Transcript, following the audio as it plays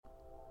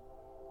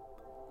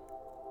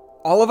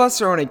All of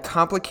us are on a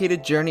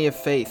complicated journey of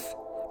faith,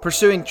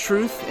 pursuing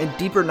truth and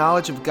deeper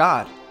knowledge of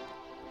God.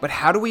 But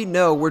how do we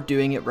know we're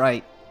doing it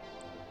right?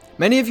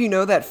 Many of you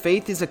know that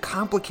faith is a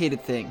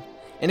complicated thing,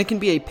 and it can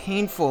be a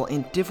painful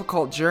and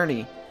difficult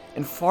journey,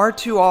 and far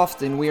too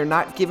often we are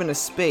not given a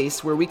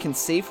space where we can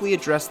safely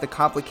address the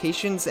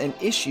complications and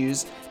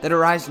issues that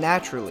arise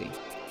naturally.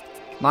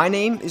 My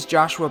name is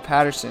Joshua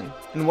Patterson,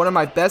 and one of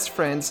my best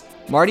friends,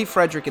 Marty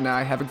Frederick, and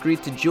I have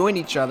agreed to join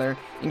each other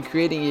in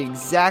creating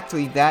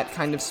exactly that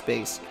kind of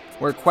space,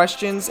 where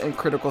questions and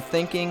critical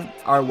thinking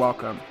are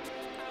welcome.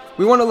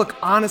 We want to look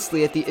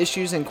honestly at the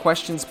issues and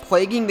questions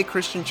plaguing the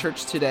Christian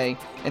church today,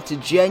 and to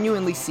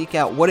genuinely seek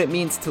out what it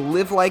means to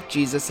live like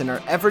Jesus in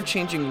our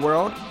ever-changing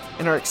world,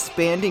 in our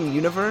expanding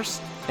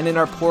universe, and in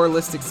our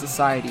pluralistic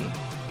society.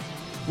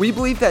 We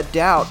believe that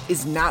doubt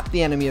is not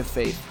the enemy of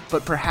faith,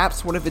 but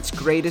perhaps one of its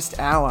greatest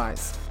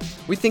allies.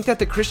 We think that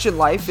the Christian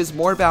life is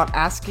more about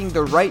asking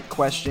the right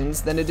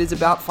questions than it is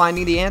about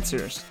finding the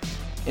answers.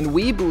 And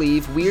we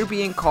believe we are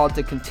being called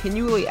to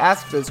continually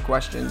ask those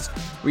questions,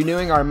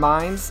 renewing our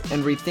minds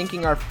and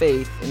rethinking our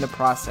faith in the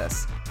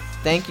process.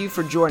 Thank you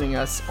for joining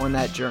us on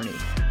that journey.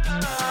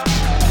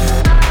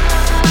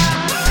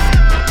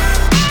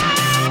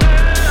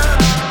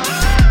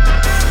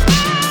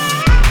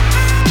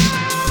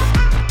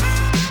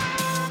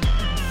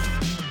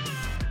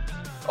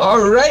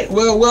 All right,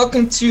 well,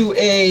 welcome to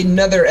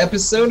another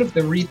episode of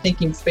the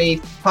Rethinking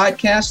Faith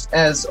podcast.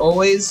 As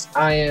always,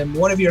 I am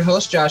one of your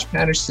hosts, Josh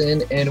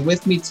Patterson, and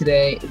with me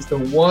today is the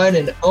one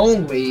and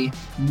only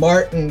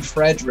Martin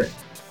Frederick.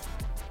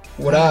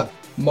 What up,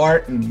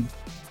 Martin?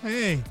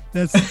 Hey,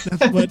 that's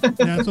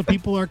what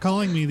people are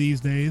calling me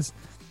these days.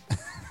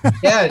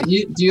 Yeah,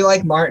 do you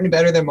like Martin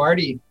better than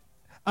Marty?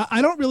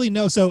 I don't really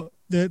know. So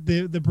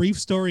the brief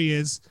story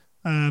is,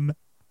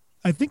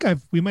 I think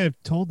we might have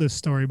told this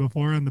story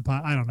before on the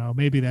pod. I don't know.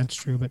 Maybe that's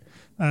true. But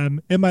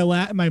in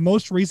my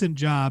most recent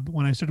job,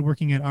 when I started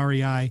working at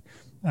REI,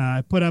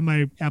 I put on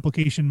my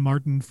application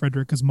Martin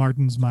Frederick because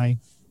Martin's my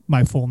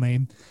full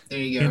name. There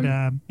you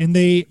go. And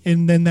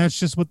then that's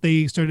just what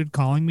they started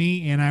calling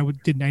me. And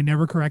I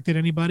never corrected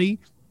anybody.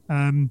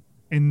 And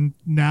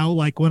now,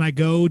 like, when I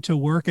go to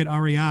work at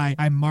REI,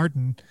 I'm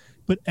Martin,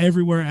 but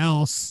everywhere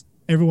else,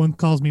 everyone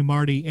calls me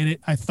Marty. And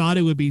I thought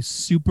it would be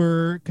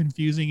super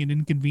confusing and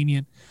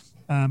inconvenient.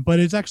 But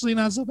it's actually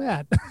not so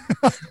bad.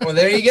 Well,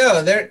 there you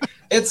go.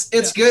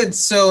 It's good.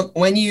 So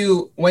when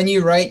you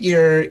write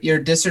your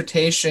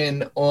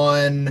dissertation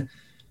on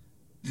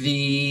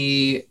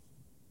the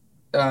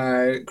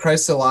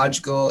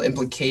Christological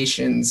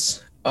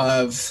implications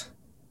of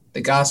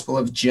the Gospel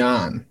of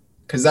John,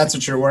 because that's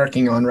what you're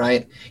working on,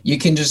 right? You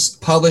can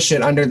just publish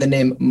it under the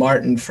name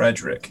Martin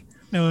Frederick.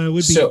 No, it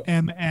would be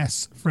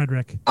M.S.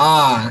 Frederick.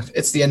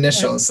 It's the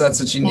initials.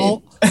 That's what you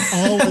need.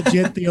 All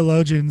legit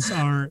theologians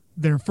are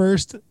their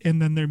first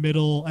and then their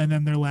middle and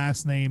then their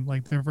last name,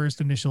 like their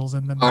first initials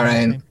and then their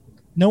last name.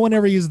 No one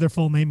ever uses their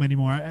full name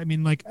anymore. I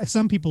mean, like,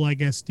 some people I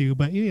guess do,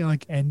 but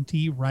like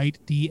N.T. Wright,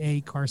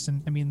 D.A.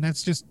 Carson. I mean,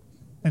 that's the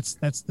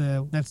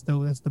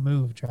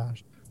move,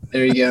 Josh.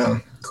 There you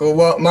go. Cool.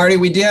 Well, Marty,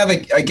 we do have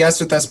a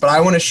guest with us, but I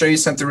want to show you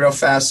something real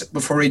fast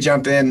before we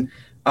jump in.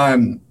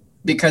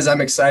 Because I'm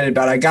excited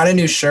about it. I got a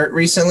new shirt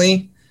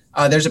recently.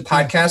 There's a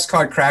podcast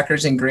called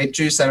Crackers and Grape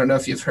Juice. I don't know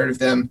if you've heard of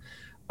them,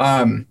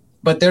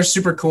 but they're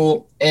super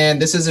cool. And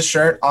this is a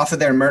shirt off of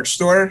their merch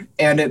store.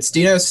 And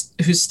do you know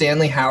who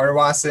Stanley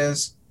Hauerwas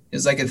is?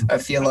 He's like a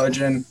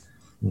theologian.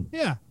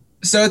 Yeah.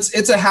 So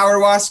it's a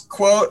Hauerwas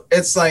quote.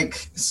 It's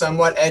like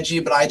somewhat edgy,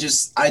 but I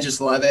just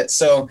love it.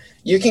 So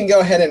you can go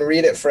ahead and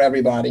read it for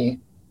everybody.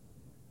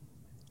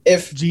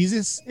 If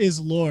Jesus is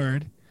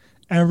Lord,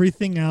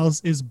 everything else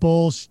is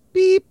bullshit.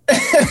 Beep.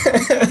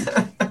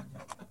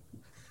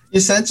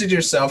 You censored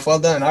yourself. Well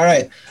done. All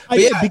right.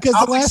 Because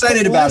I was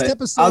excited about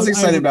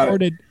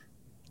it.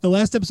 The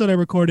last episode I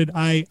recorded,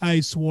 I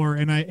swore,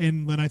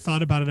 and when I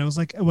thought about it, I was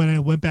like, when I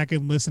went back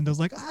and listened, I was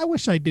like, I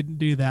wish I didn't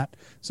do that.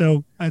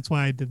 So that's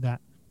why I did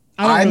that.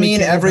 I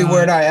mean every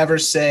word I ever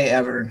say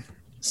ever.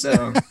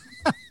 So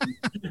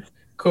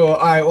cool. All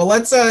right. Well,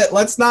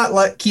 let's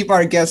not keep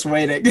our guests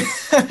waiting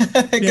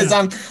because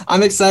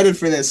I'm excited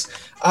for this.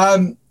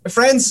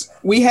 Friends,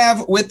 we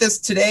have with us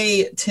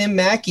today Tim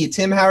Mackey.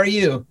 Tim, how are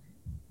you?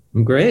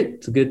 I'm great.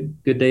 It's a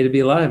good day to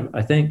be alive,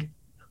 I think.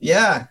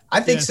 Yeah, I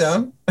think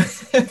so.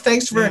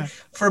 Thanks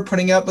for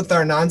putting up with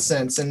our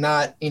nonsense and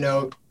not,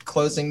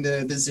 closing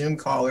the Zoom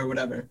call or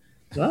whatever.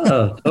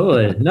 Oh,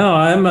 totally. No,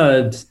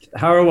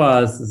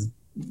 Hauerwas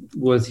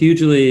was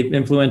hugely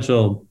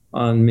influential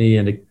on me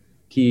at a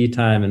key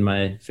time in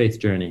my faith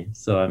journey.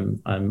 So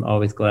I'm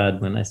always glad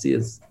when I see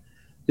his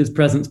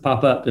presence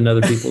pop up in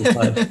other people's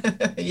lives.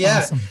 Yeah.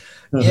 Awesome.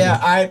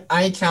 Yeah.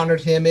 I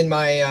encountered him in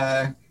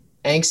my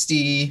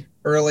angsty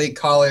early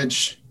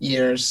college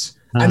years.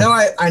 I know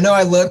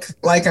I look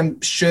like I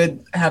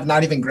should have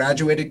not even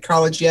graduated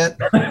college yet.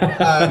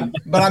 But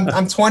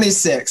I'm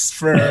 26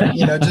 for,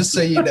 just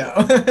so you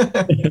know.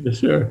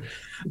 Sure.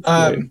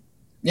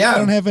 Yeah. I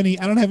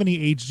don't have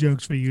any age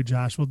jokes for you,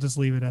 Josh. We'll just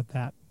leave it at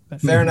that.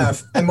 But Fair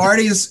enough. And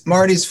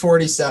Marty's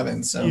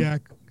 47. So yeah,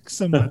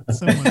 somewhat.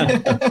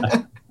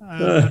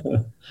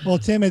 Well,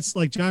 Tim, it's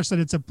like Josh said,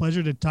 it's a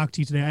pleasure to talk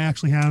to you today. I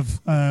actually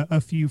have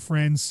a few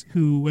friends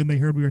who, when they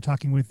heard we were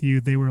talking with you,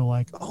 they were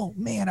like, "Oh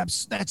man,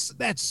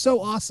 that's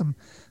so awesome!"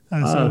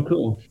 So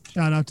cool.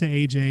 Shout out to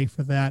AJ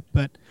for that.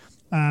 But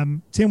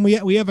Tim,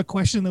 we have a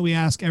question that we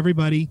ask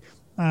everybody.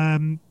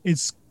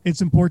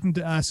 It's important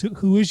to us.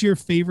 Who is your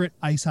favorite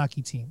ice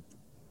hockey team?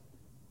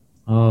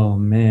 Oh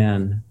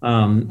man,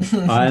 I'm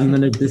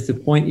going to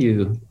disappoint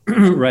you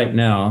right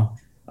now.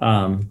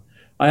 I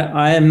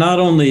am not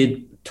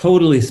only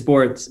totally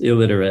sports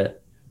illiterate,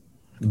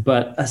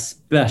 but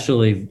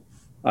especially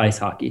ice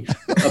hockey.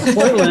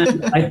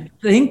 Portland, I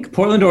think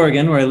Portland,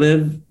 Oregon, where I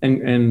live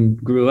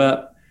and grew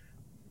up,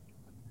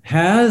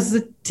 has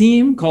a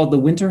team called the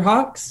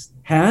Winterhawks.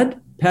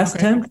 Had past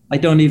tense. I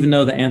don't even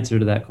know the answer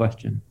to that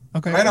question.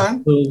 Okay, right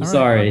on. So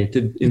sorry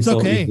to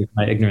insult you with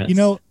my ignorance. You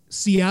know,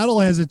 Seattle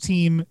has a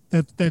team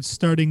that's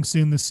starting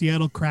soon, the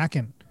Seattle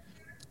Kraken.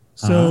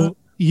 So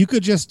you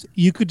could just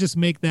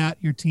make that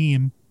your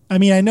team. I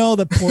mean, I know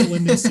the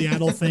Portland and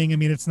Seattle thing. I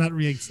mean, it's not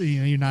really,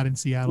 you're not in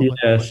Seattle.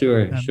 Yeah, but,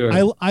 sure.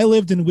 I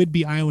lived in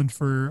Whidbey Island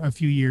for a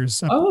few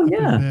years. Up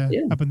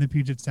in the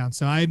Puget Sound.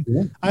 So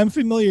I'm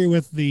familiar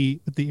with the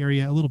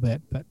area a little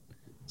bit, but.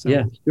 So.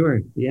 Yeah,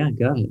 sure. Yeah,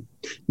 got it.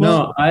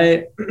 No,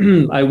 I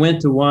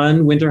went to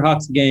one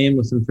Winterhawks game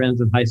with some friends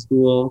in high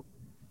school,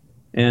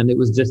 and it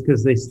was just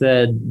because they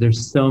said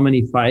there's so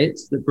many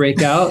fights that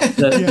break out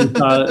that we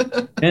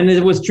thought, and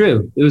it was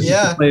true. It was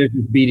just the players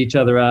just beat each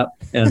other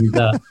up, and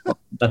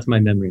that's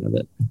my memory of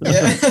it.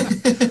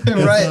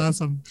 Yeah, right.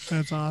 Awesome.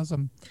 That's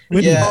awesome.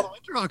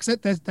 Winterhawks.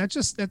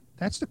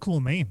 That's the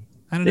cool name.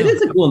 I don't know. It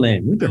is a cool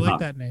name. Winterhawks. I like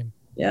that name.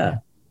 Yeah.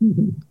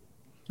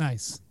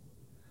 Nice.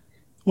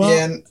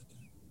 Well,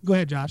 go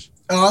ahead, Josh.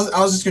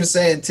 I was just going to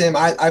say, Tim,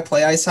 I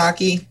play ice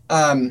hockey,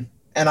 and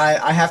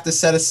I have to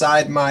set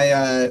aside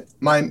my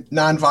my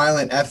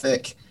nonviolent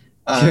ethic,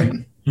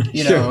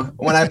 you know,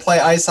 when I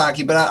play ice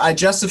hockey, but I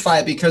justify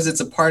it because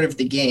it's a part of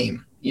the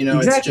game. You know,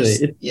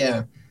 exactly.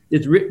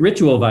 It's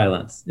ritual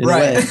violence.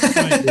 Right.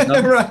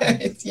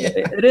 Right. Yeah.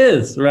 It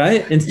is,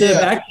 right? Instead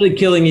of actually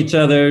killing each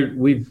other,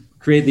 we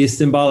create these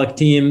symbolic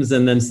teams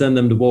and then send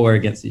them to war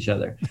against each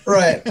other.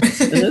 Right.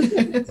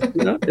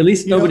 At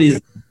least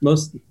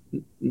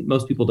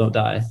most people don't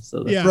die.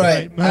 So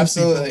right.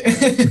 Absolutely.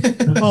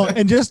 Well,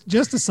 and just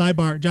a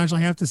sidebar, Josh, I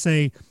have to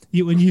say,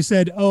 when you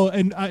said,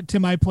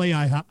 Tim, I play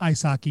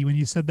ice hockey. When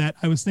you said that,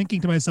 I was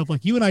thinking to myself,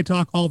 like, you and I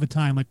talk all the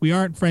time. Like, we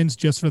aren't friends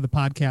just for the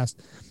podcast.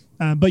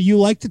 But you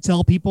like to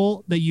tell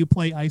people that you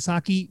play ice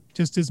hockey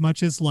just as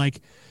much as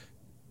like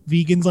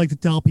vegans like to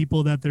tell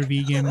people that they're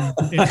vegan.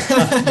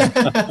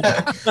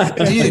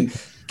 Dude.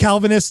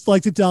 Calvinists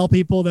like to tell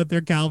people that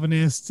they're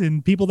Calvinists,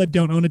 and people that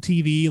don't own a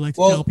TV like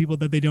to tell people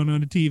that they don't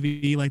own a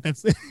TV. Like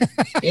that's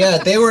yeah,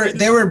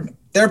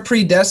 they're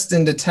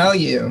predestined to tell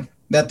you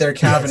that they're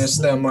Calvinists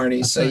though,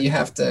 Marty. So you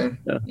have to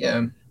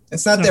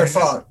it's not their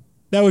fault.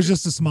 That was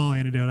just a small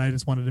anecdote. I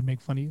just wanted to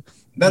make fun of you.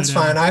 That's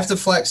fine. I have to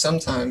flex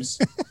sometimes.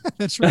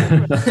 That's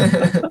right.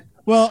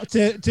 Well,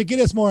 to get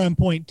us more on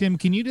point, Tim,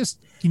 can you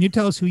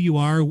tell us who you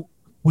are?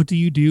 What do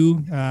you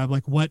do?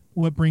 Like what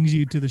brings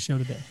you to the show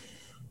today?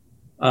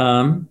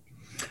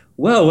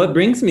 Well, what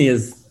brings me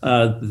is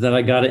that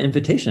I got an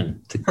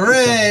invitation.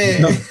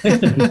 Hooray!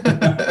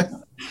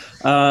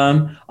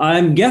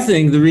 I'm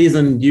guessing the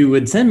reason you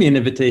would send me an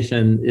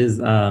invitation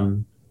is,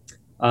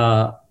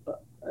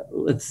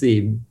 let's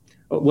see.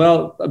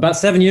 Well, about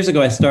 7 years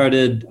ago, I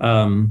started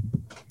an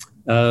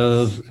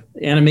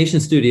animation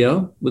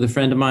studio with a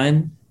friend of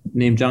mine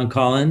named John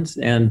Collins,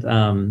 and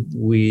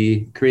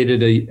we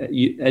created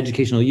a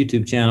educational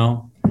YouTube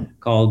channel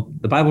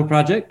called The Bible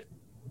Project.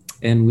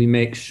 And we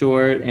make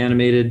short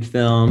animated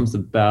films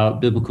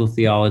about biblical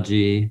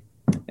theology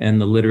and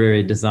the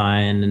literary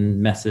design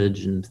and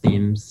message and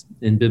themes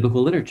in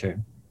biblical literature.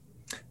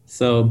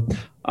 So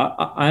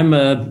I'm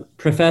a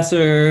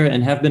professor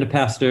and have been a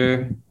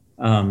pastor,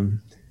 and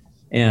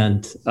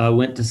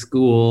went to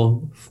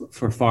school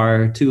for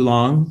far too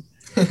long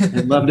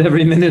and loved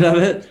every minute of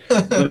it.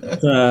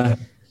 But,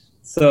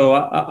 so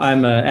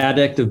I'm an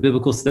addict of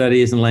biblical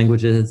studies and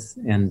languages,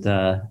 and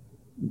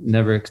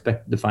never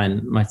expected to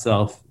find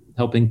myself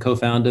helping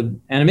co-found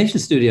an animation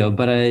studio,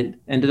 but I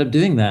ended up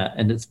doing that,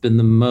 and it's been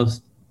the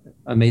most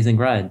amazing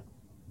ride.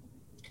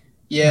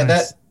 Yeah,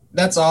 nice.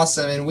 That's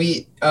awesome. And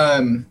we,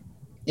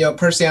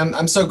 personally,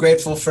 I'm so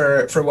grateful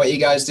for what you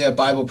guys do at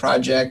Bible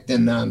Project,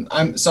 and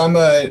I'm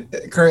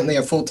currently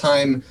a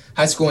full-time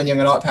high school and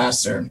young adult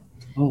pastor.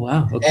 Oh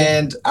wow! Okay.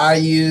 And I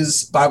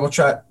use Bible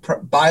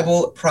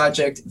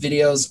Project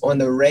videos on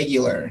the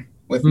regular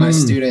with my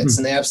students,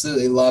 and they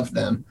absolutely love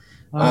them.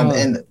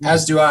 And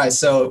as do I.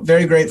 So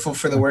very grateful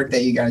for the work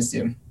that you guys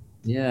do.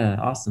 Yeah.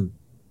 Awesome.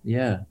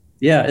 Yeah.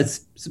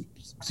 It's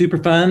super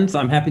fun. So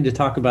I'm happy to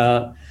talk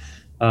about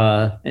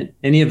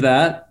any of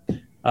that.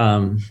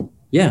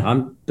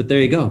 But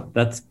there you go.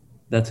 That's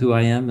who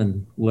I am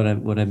and what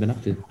I've been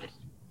up to.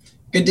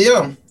 Good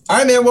deal. All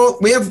right, man. Well,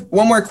 we have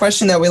one more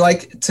question that we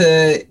like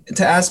to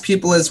ask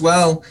people as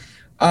well.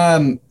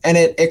 And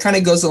it kind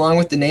of goes along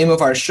with the name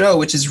of our show,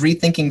 which is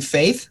Rethinking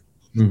Faith.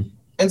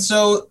 And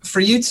so for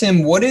you,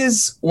 Tim, what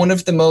is one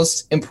of the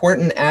most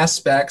important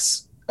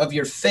aspects of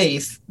your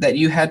faith that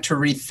you had to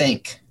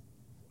rethink?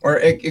 Or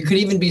it could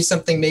even be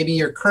something maybe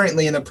you're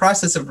currently in the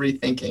process of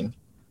rethinking.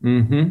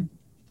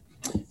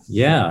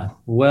 Yeah,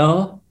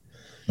 well,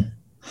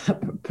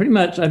 pretty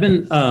much I've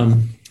been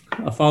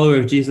a follower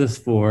of Jesus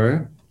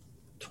for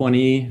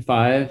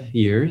 25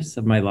 years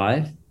of my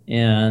life.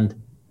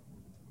 And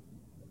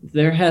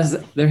there has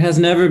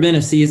never been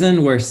a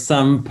season where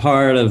some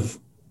part of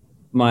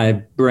my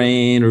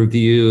brain or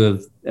view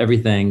of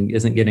everything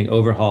isn't getting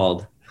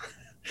overhauled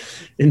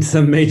in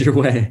some major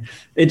way.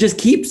 It just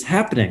keeps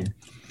happening.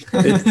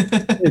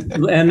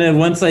 And then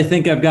once I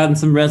think I've gotten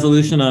some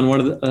resolution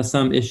on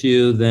some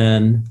issue,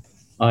 then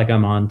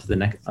I'm on to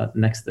the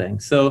next thing.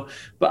 So,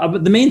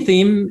 but the main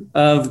theme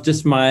of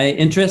just my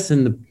interest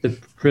and the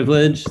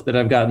privilege that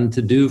I've gotten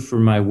to do for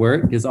my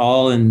work is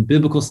all in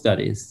biblical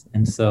studies.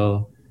 And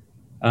so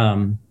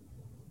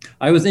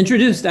I was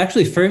introduced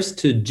actually first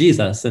to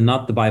Jesus and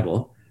not the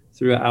Bible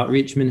through an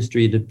outreach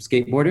ministry to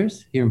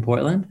skateboarders here in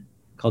Portland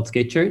called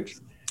Skate Church.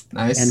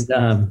 Nice.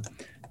 And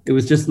it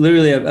was just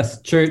literally a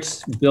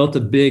church built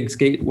a big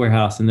skate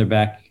warehouse in their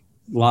back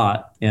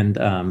lot and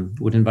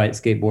would invite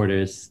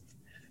skateboarders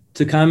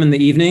to come in the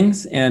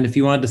evenings. And if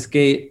you wanted to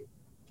skate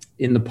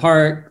in the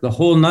park the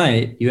whole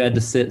night, you had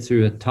to sit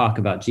through a talk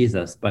about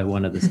Jesus by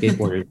one of the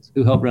skateboarders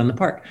who helped run the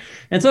park.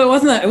 And so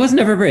it wasn't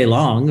ever very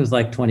long. It was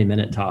like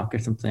 20-minute talk or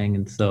something.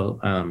 And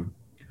so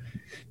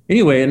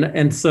anyway,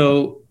 and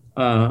so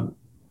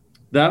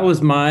that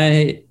was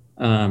my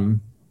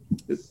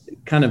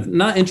kind of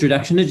not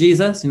introduction to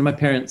Jesus. My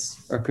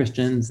parents are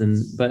Christians,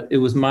 but it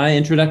was my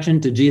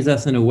introduction to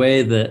Jesus in a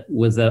way that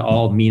was at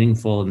all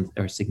meaningful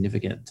or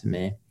significant to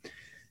me.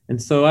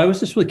 And so I was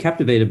just really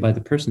captivated by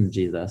the person of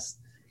Jesus.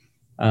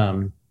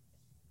 And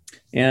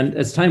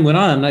as time went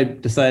on, I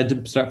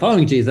decided to start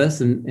following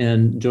Jesus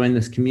and join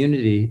this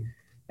community.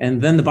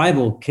 And then the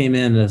Bible came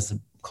in as a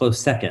close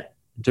second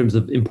in terms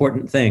of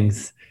important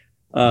things,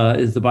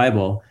 is the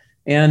Bible.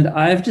 And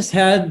I've just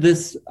had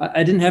this,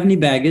 I didn't have any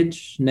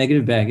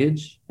negative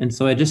baggage. And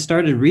so I just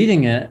started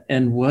reading it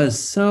and was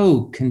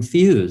so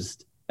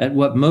confused at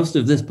what most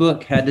of this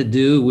book had to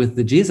do with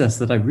the Jesus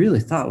that I really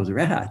thought was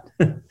rad.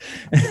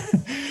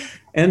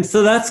 And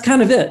so that's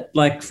kind of it.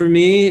 Like for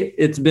me,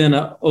 it's been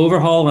an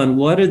overhaul on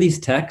what are these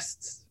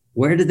texts?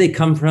 Where did they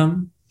come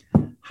from?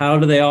 How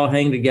do they all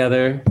hang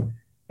together?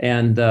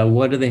 And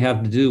what do they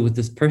have to do with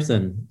this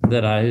person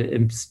that I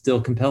am still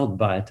compelled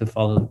by to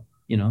follow,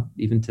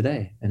 even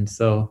today? And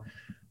so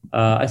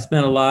I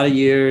spent a lot of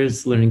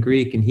years learning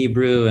Greek and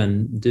Hebrew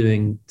and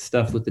doing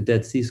stuff with the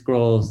Dead Sea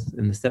Scrolls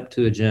and the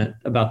Septuagint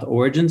about the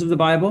origins of the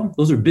Bible.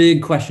 Those are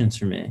big questions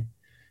for me.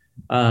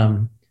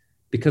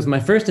 Because my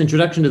first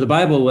introduction to the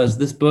Bible was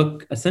this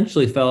book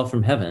essentially fell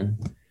from heaven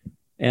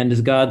and is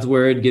God's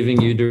word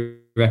giving you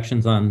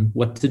directions on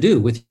what to do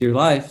with your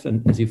life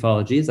and as you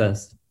follow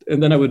Jesus.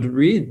 And then I would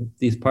read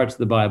these parts of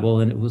the Bible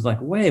and it was like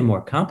way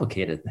more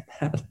complicated than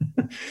that.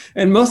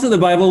 And most of the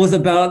Bible was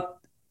about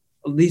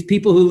these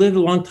people who lived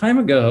a long time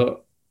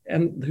ago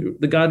and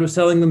the God was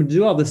telling them to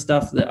do all this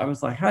stuff that I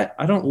was like,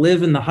 I don't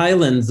live in the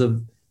highlands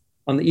on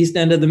the east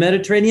end of the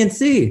Mediterranean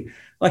Sea.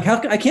 Like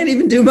I can't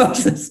even do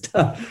most of this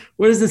stuff.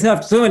 Where does this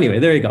have to? So anyway,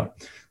 there you go.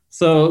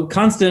 So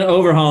constant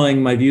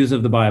overhauling my views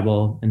of the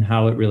Bible and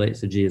how it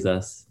relates to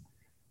Jesus.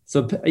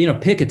 So,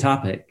 pick a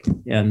topic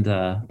and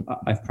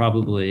I've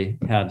probably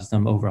had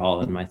some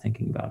overhaul in my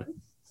thinking about it.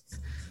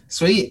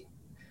 Sweet.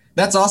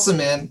 That's awesome,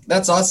 man.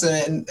 That's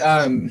awesome.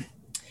 And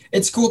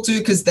it's cool too,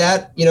 because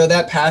that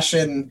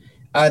passion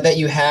that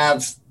you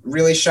have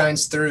really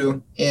shines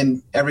through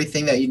in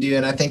everything that you do.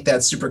 And I think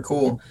that's super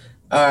cool.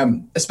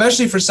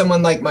 Especially for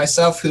someone like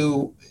myself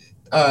who,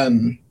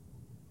 I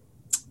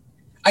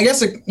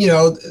guess,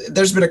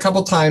 there's been a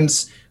couple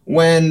times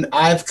when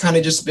I've kind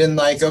of just been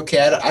like, okay,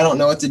 I don't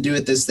know what to do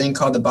with this thing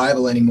called the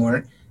Bible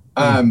anymore.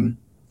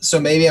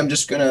 So maybe I'm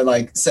just going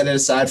to set it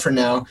aside for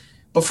now.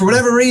 But for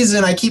whatever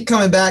reason, I keep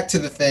coming back to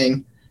the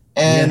thing.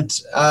 And,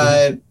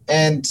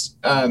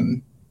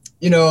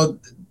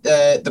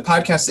 the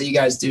podcast that you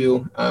guys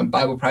do,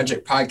 Bible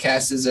Project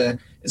Podcast is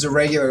a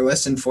regular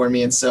listen for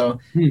me. And so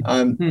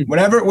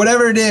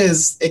whatever it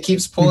is, it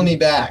keeps pulling me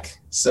back.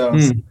 So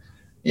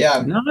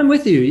yeah. No, I'm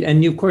with you.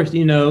 And you, of course,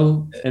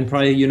 and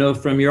probably,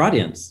 from your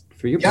audience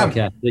for your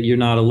podcast that you're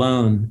not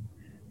alone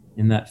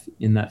in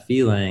that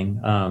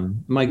feeling.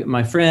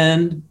 My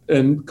friend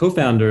and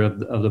co-founder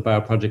of the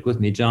Bible Project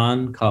with me,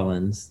 John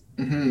Collins,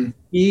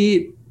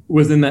 he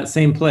was in that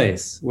same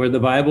place where the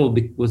Bible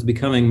was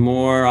becoming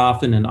more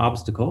often an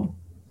obstacle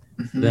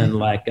than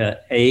like an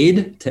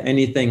aid to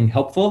anything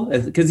helpful,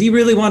 because he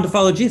really wanted to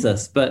follow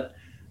Jesus, but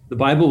the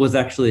Bible was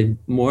actually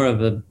more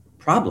of a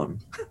problem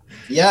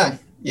than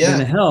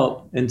a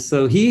help. And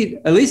so he,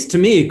 at least to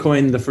me,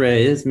 coined the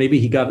phrase, maybe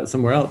he got it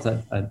somewhere else,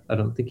 I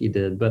don't think he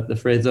did, but the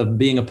phrase of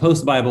being a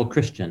post-Bible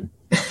Christian.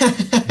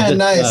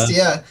 Nice.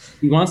 Yeah.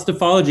 He wants to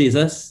follow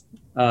Jesus,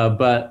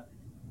 but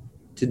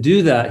to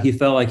do that, he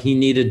felt like he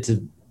needed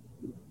to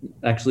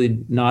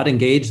actually not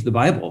engage the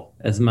Bible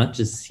as much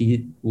as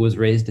he was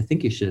raised to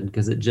think he should,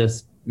 because it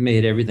just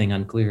made everything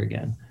unclear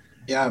again.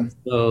 Yeah.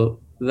 So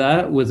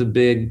that was a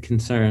big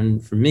concern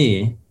for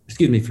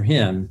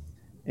him.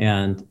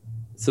 And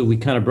so we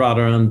kind of brought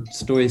our own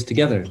stories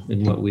together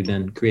in what we've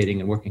been creating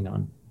and working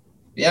on.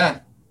 Yeah.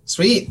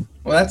 Sweet.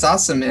 Well, that's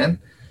awesome, man.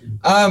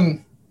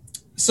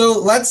 So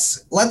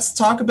let's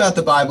talk about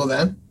the Bible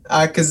then,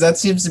 because that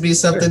seems to be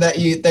something that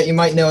you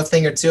might know a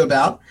thing or two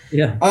about.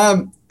 Yeah.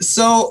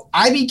 So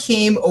I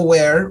became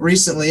aware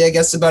recently, I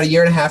guess about a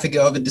year and a half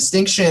ago, of a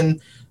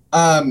distinction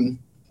that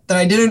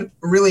I didn't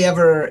really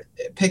ever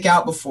pick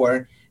out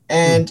before.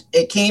 And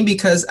it came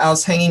because I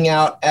was hanging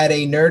out at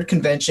a nerd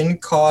convention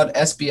called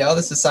SBL,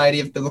 the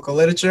Society of Biblical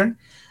Literature.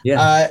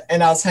 Yeah.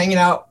 And I was hanging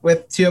out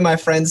with two of my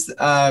friends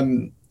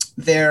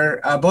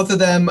there. Both of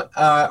them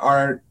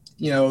are,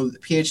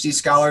 PhD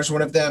scholars.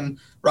 One of them,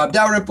 Rob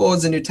Dalrymple,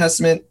 is a New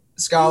Testament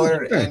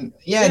scholar. Sure. And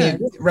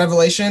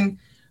Revelation.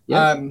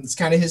 Yeah. It's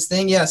kind of his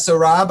thing. Yeah. So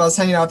Rob, I was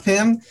hanging out with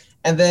him.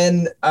 And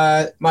then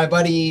my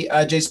buddy,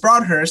 Jace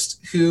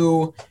Broadhurst,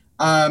 who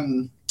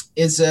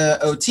is a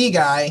OT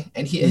guy,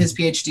 and his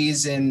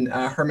PhD's in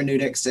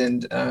hermeneutics,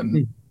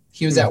 and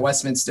he was at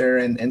Westminster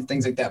and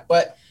things like that.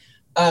 But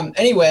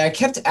anyway, I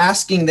kept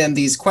asking them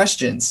these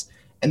questions,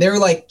 and they were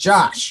like,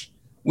 Josh,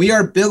 we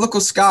are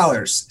biblical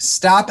scholars.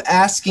 Stop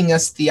asking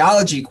us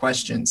theology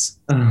questions.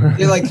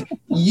 They're like,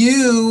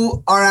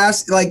 you are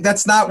asking, like,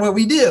 that's not what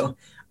we do.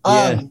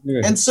 Sure.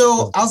 And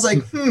so I was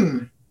like,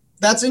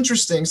 that's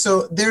interesting.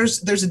 So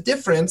there's a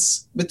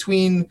difference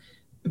between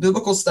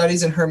biblical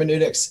studies and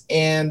hermeneutics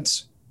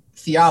and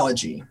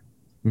theology.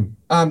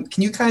 Can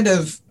you kind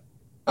of,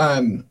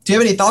 do you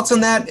have any thoughts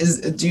on that?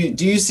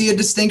 Do you see a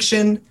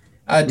distinction?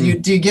 Do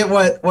you get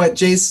what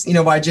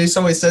Jace, why Jace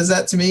always says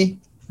that to me?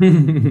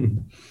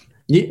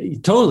 Yeah,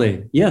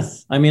 totally.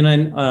 Yes. I mean,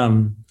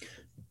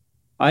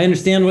 I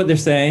understand what they're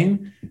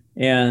saying,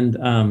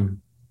 and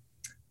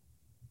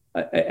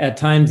I, at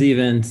times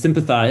even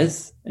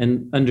sympathize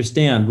and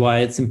understand why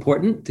it's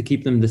important to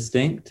keep them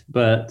distinct,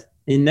 but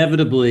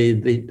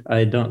inevitably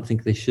I don't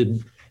think they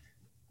should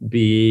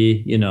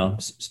be,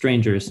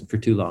 strangers for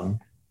too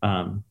long.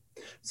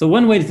 So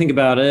one way to think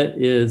about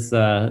it is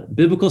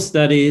biblical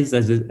studies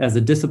as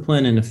a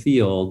discipline in a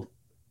field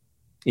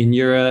in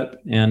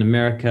Europe and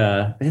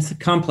America. It's a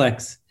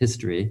complex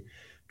history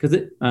because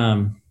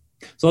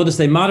so I'll just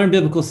say modern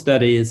biblical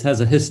studies has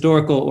a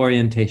historical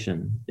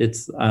orientation.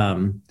 It's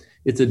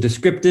a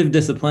descriptive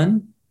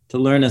discipline to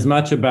learn as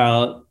much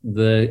about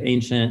the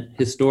ancient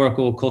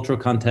historical cultural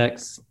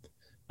context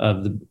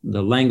of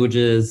the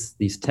languages,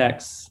 these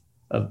texts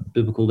of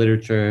biblical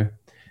literature,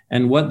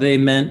 and what they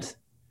meant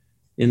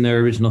in their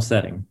original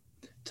setting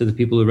to the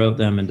people who wrote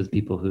them and to the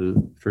people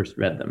who first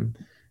read them.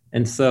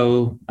 And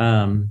so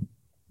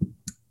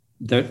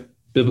they're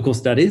biblical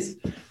studies.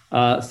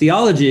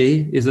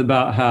 Theology is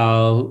about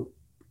how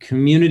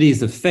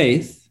communities of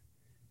faith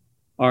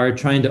are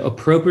trying to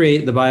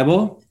appropriate the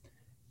Bible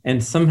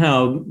and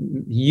somehow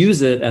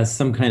use it as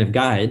some kind of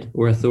guide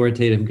or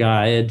authoritative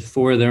guide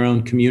for their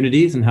own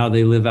communities and how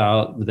they live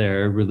out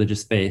their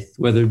religious faith,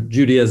 whether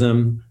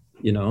Judaism,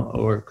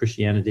 or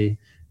Christianity.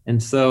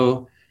 And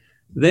so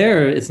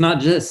there, it's not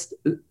just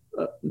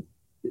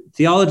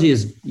theology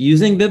is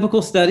using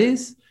biblical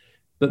studies,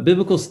 but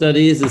biblical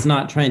studies is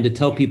not trying to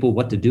tell people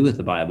what to do with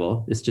the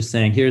Bible. It's just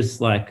saying,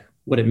 here's like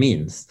what it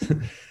means.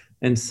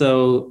 And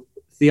so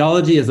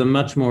theology is a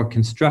much more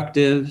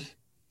constructive,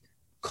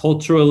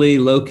 culturally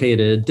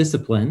located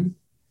discipline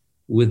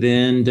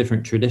within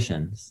different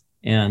traditions.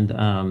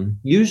 And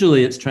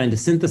usually it's trying to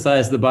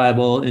synthesize the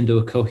Bible into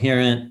a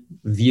coherent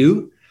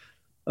view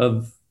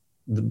of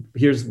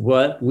here's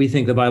what we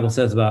think the Bible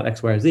says about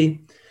X, Y, or Z.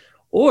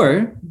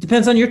 Or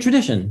depends on your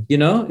tradition.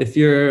 If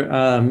you're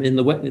in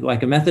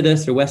like a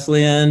Methodist or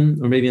Wesleyan,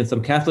 or maybe in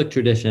some Catholic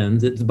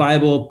traditions, it's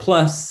Bible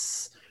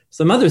plus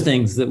some other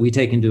things that we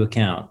take into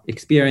account,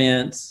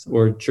 experience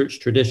or church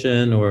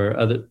tradition or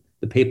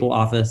the papal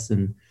office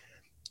and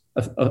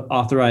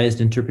authorized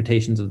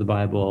interpretations of the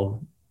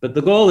Bible. But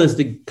the goal is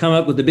to come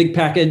up with a big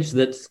package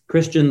that's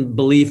Christian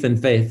belief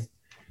and faith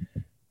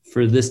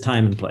for this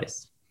time and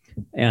place.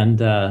 And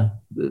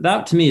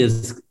that to me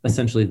is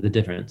essentially the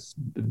difference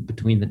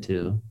between the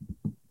two.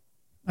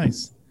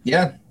 Nice.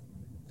 Yeah.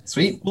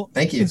 Sweet. Well,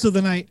 thank you. And so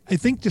then I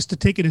think just to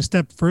take it a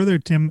step further,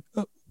 Tim,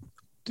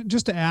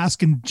 just to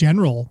ask in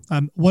general,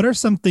 what are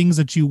some things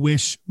that you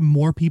wish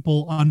more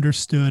people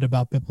understood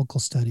about biblical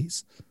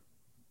studies?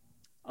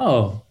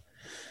 Oh,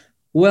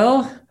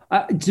 well,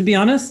 to be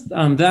honest,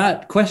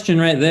 that question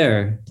right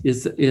there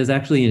is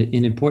actually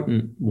an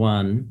important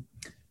one,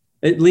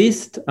 at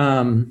least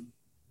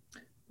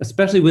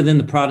especially within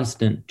the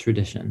Protestant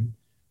tradition.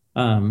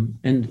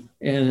 And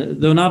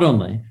though not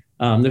only,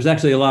 there's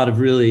actually a lot of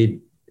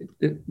really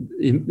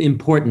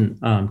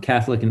important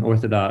Catholic and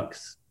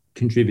Orthodox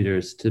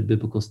contributors to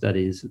biblical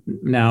studies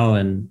now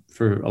and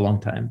for a long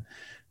time.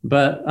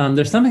 But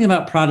there's something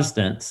about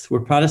Protestants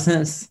where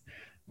Protestants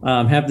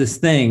have this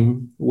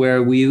thing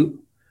where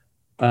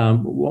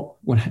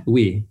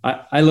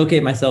I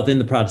locate myself in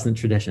the Protestant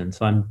tradition,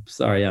 so I'm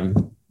sorry,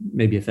 I'm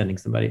maybe offending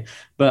somebody,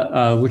 but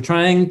we're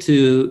trying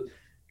to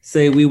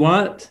say we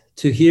want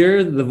to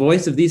hear the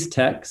voice of these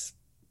texts,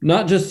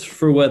 not just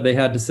for what they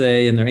had to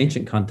say in their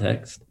ancient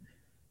context.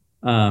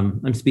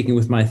 I'm speaking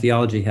with my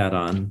theology hat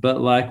on,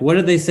 but like, what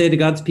do they say to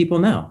God's people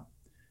now,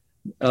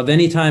 of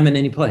any time and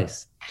any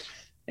place?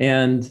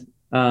 And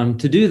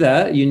to do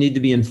that, you need to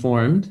be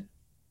informed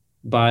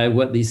by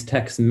what these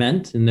texts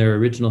meant in their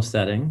original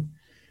setting.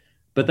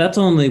 But that's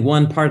only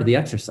one part of the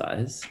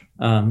exercise,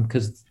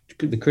 because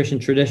the Christian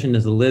tradition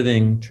is a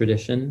living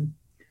tradition.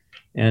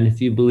 And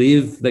if you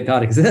believe that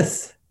God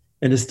exists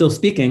and is still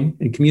speaking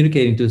and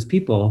communicating to his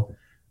people,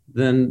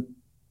 then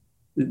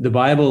the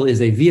Bible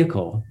is a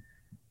vehicle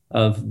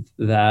of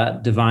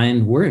that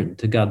divine word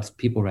to God's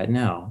people right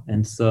now.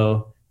 And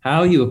so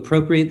how you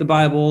appropriate the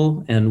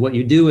Bible and what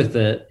you do with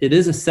it, it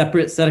is a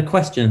separate set of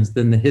questions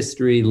than the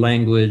history,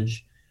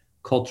 language,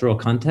 cultural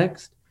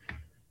context.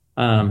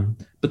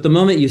 But the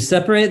moment you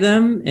separate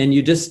them and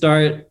you just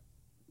start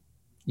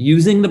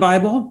using the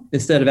Bible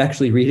instead of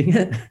actually reading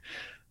it,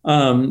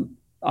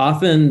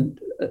 often,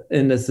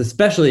 and this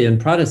especially in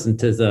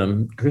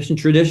Protestantism, Christian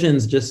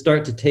traditions just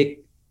start to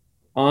take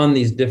on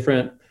these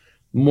different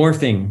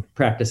morphing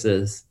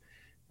practices.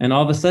 And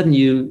all of a sudden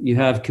you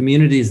have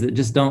communities that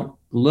just don't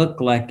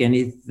look like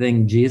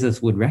anything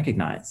Jesus would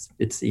recognize,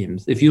 it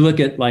seems. If you look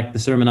at like the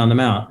Sermon on the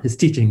Mount, his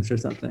teachings or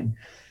something.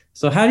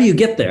 So how do you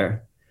get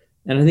there?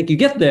 And I think you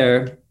get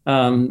there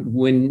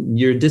when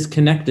you're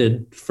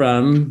disconnected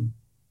from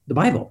the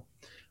Bible,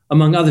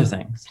 among other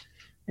things.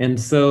 And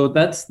so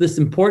that's this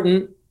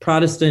important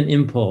Protestant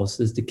impulse,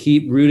 is to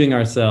keep rooting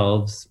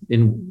ourselves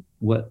in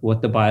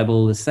what the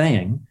Bible is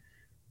saying,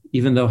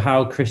 even though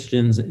how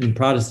Christians and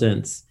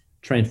Protestants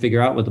try and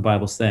figure out what the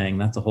Bible's saying,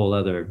 that's a whole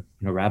other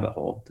rabbit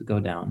hole to go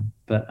down.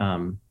 But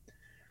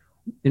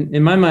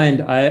in my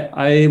mind,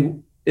 I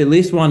at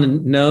least want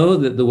to know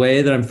that the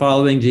way that I'm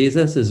following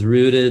Jesus is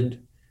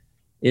rooted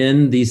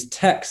in these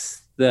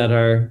texts that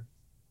are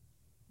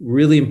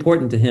really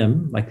important to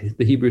him, like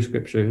the Hebrew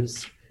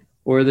scriptures,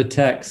 or the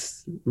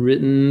texts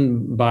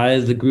written by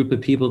the group of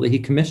people that he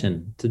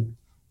commissioned to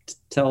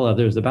tell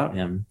others about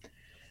him.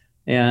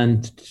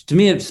 And to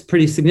me, it's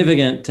pretty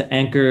significant to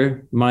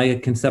anchor my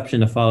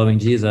conception of following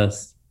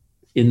Jesus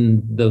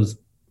in those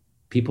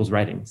people's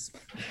writings.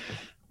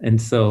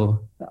 And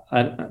so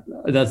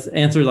that's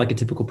answered like a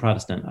typical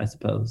Protestant, I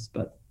suppose,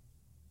 but.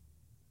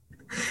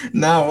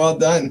 No, well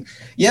done.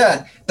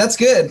 Yeah, that's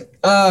good.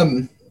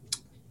 And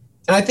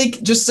I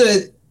think just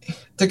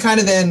to kind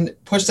of then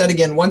push that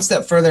again one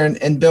step further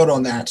and build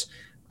on that,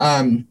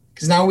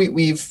 because now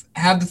we've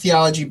had the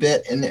theology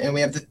bit and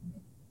we have the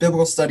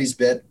biblical studies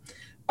bit.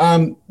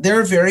 There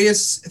are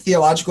various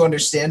theological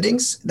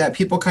understandings that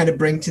people kind of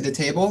bring to the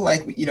table.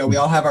 Like, we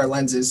all have our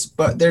lenses,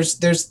 but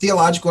there's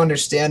theological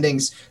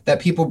understandings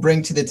that people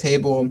bring to the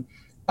table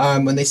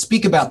when they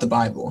speak about the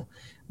Bible.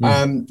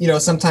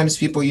 Sometimes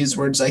people use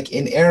words like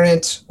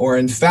inerrant or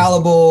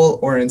infallible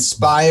or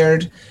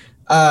inspired.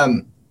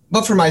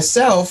 But for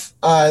myself,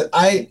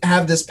 I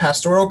have this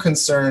pastoral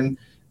concern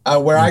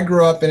where I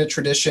grew up in a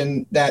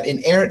tradition that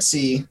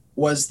inerrancy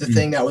was the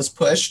thing that was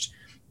pushed.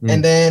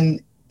 And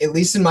then, at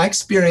least in my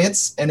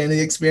experience and in the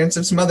experience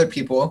of some other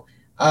people,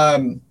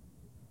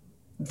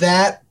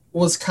 that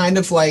was kind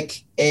of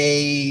like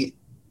a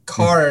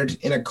card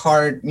in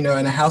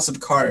a house of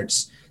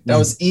cards that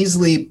was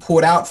easily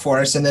pulled out for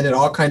us. And then it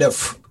all kind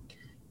of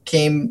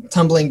came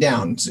tumbling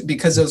down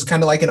because it was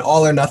kind of like an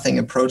all or nothing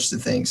approach to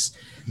things.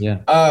 Yeah.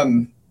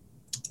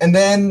 And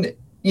then,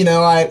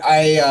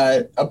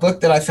 a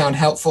book that I found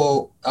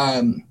helpful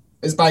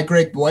is by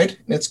Greg Boyd,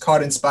 and it's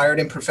called Inspired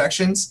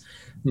Imperfections.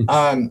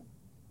 I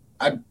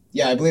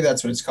believe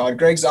that's what it's called.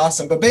 Greg's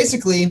awesome. But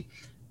basically,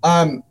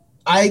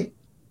 I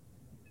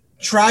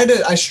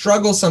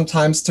struggle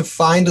sometimes to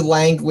find a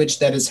language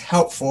that is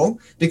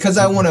helpful because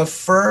I want to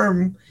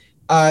affirm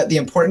the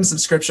importance of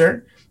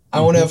Scripture.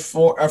 I want to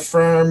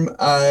affirm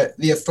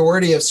the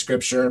authority of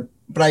Scripture,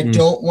 but I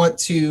don't want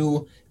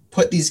to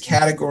put these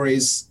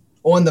categories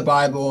on the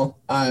Bible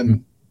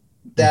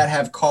that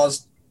have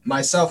caused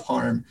myself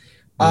harm.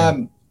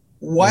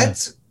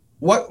 What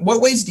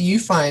ways do you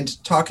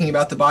find talking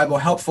about the Bible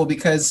helpful?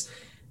 Because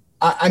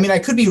I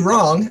could be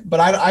wrong, but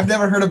I've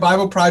never heard a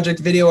Bible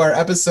Project video or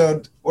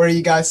episode where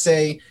you guys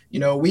say,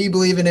 we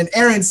believe in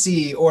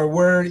inerrancy or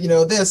we're,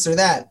 this or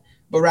that,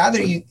 but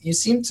rather you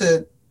seem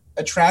to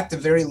attract a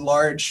very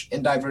large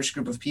and diverse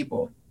group of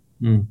people.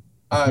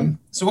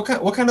 So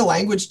what kind of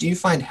language do you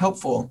find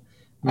helpful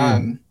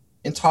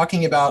in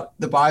talking about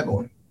the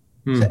Bible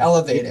to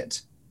elevate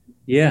it?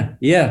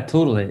 Yeah,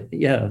 totally.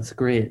 Yeah, that's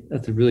great.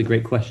 That's a really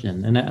great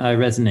question. And I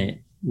resonate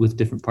with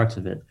different parts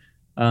of it.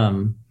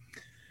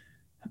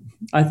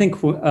 I think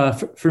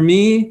for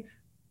me,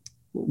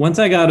 once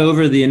I got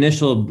over the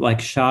initial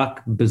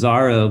shock,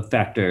 bizarro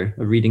factor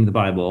of reading the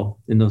Bible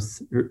in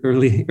those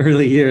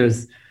early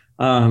years,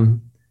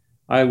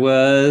 I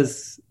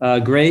was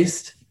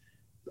graced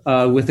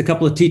with a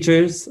couple of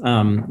teachers.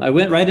 I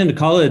went right into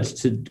college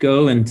to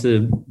go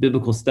into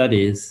biblical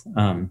studies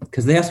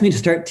because they asked me to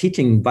start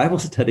teaching Bible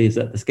studies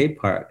at the skate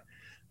park.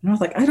 And I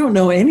was like, I don't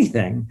know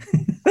anything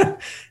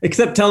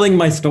except telling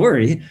my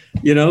story,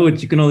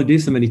 which you can only do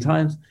so many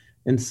times.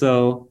 And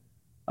so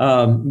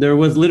there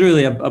was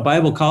literally a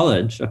Bible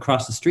college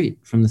across the street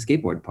from the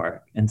skateboard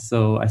park. And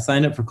so I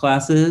signed up for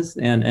classes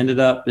and ended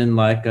up in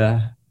like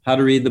a how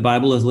to read the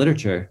Bible as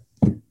literature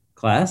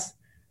class.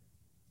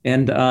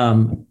 And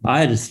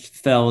I just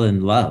fell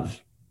in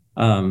love.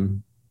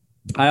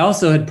 I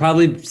also had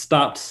probably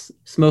stopped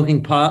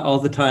smoking pot all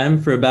the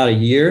time for about a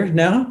year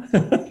now.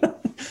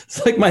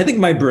 It's like I think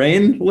my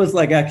brain was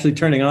like actually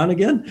turning on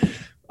again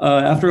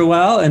after a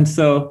while. And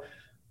so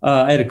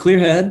I had a clear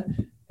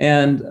head.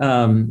 And,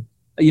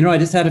 I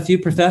just had a few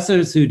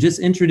professors who just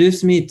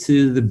introduced me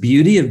to the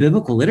beauty of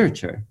biblical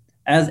literature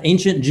as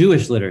ancient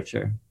Jewish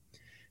literature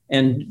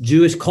and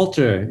Jewish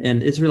culture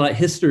and Israelite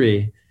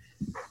history.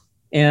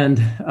 And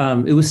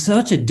it was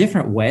such a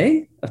different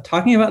way of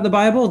talking about the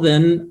Bible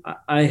than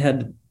I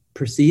had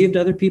perceived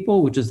other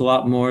people, which is a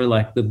lot more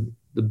like the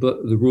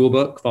rule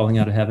book falling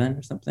out of heaven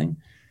or something.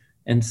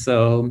 And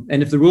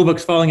if the rule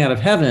book's falling out of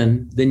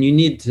heaven, then you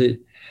need to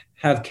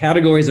have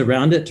categories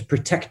around it to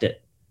protect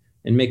it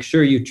and make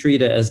sure you treat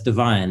it as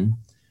divine.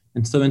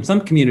 And so in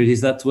some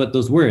communities, that's what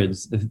those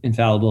words,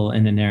 infallible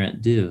and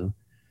inerrant, do.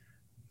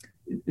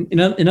 In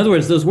other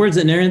words, those words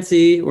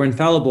inerrancy or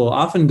infallible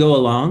often go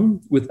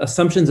along with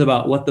assumptions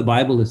about what the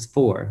Bible is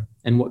for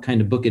and what kind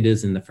of book it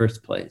is in the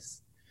first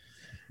place.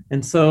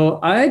 And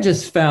so I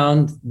just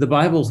found the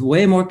Bible's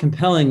way more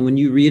compelling when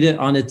you read it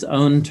on its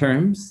own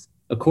terms,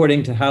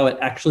 according to how it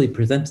actually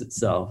presents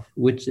itself,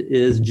 which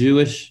is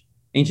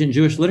ancient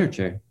Jewish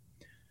literature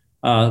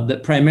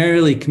that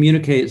primarily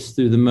communicates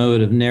through the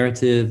mode of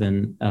narrative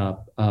and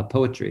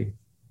poetry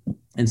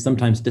and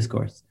sometimes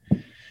discourse.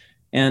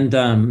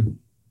 And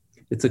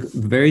it's a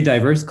very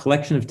diverse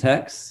collection of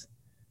texts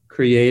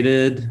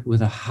created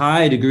with a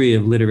high degree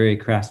of literary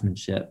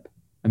craftsmanship.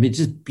 I mean,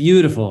 just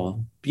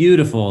beautiful,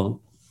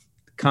 beautiful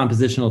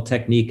compositional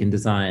technique and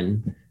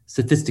design,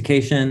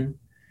 sophistication.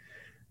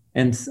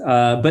 And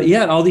but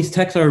yet all these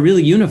texts are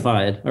really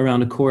unified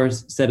around a core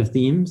set of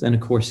themes and a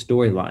core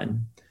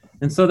storyline.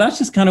 And so that's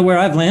just kind of where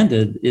I've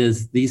landed,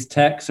 is these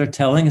texts are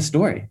telling a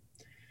story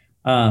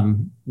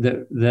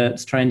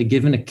that's trying to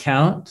give an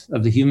account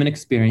of the human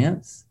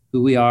experience,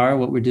 who we are,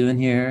 what we're doing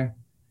here,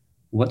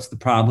 what's the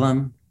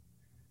problem,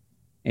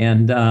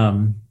 and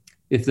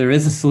if there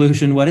is a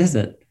solution, what is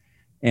it?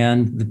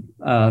 And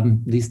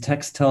these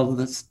texts tell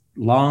this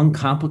long,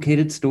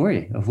 complicated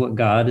story of what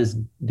God is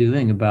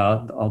doing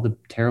about all the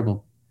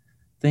terrible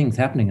things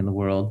happening in the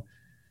world.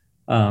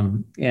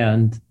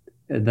 And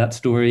that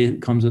story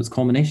comes to its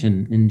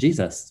culmination in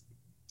Jesus,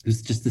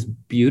 who's just this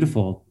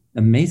beautiful,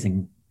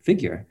 amazing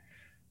figure.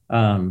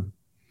 And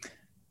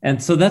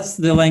so that's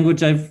the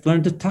language I've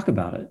learned to talk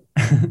about it.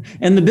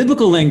 And the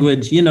biblical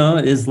language,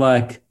 is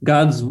like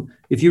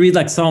if you read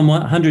like Psalm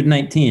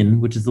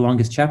 119, which is the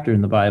longest chapter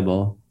in the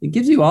Bible, it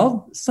gives you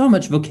all so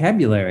much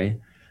vocabulary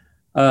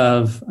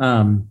of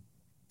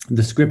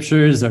the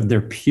scriptures.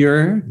 They're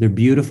pure, they're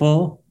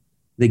beautiful,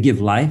 they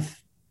give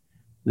life,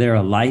 they're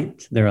a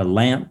light, they're a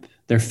lamp,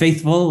 they're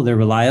faithful, they're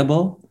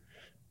reliable.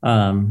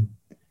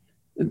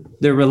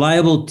 They're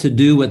reliable to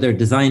do what they're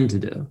designed to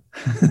do.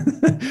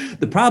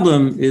 The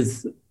problem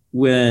is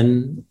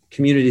when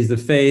communities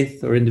of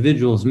faith or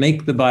individuals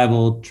make the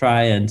Bible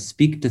try and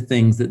speak to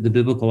things that the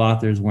biblical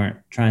authors weren't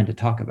trying to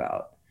talk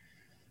about,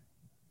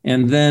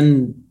 and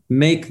then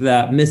make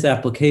that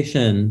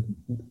misapplication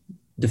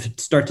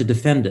start to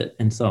defend it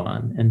and so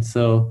on. And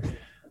so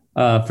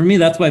for me,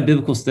 that's why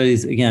biblical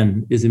studies,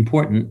 again, is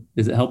important,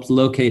 is it helps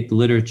locate the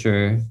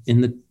literature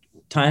in the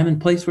time and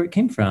place where it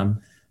came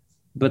from,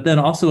 but then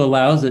also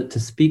allows it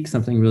to speak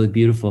something really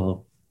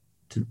beautiful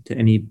to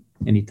any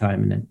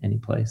time and any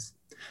place.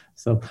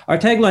 So our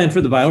tagline for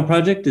the Bible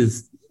Project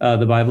is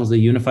the Bible is a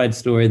unified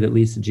story that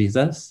leads to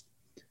Jesus.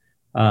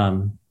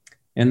 And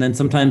then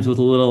sometimes with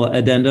a little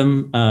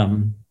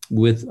addendum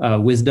with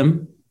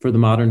wisdom for the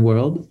modern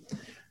world.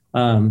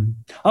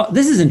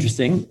 This is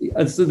interesting.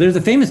 So there's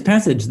a famous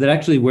passage that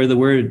actually where the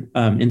word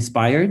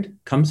inspired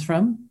comes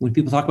from. When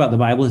people talk about the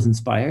Bible as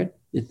inspired,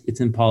 it's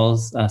in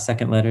Paul's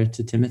second letter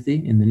to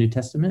Timothy in the New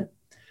Testament.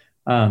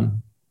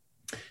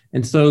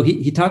 And so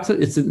he talks,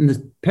 it's in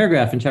this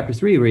paragraph in chapter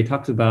 3 where he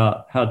talks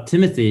about how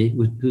Timothy,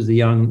 who's a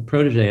young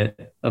protege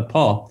of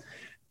Paul,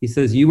 he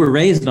says, you were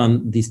raised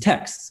on these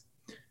texts.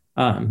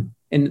 And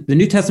the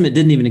New Testament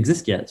didn't even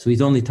exist yet. So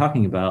he's only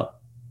talking about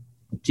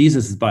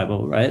Jesus'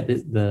 Bible, right?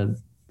 The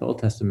Old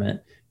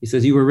Testament. He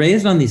says, you were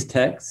raised on these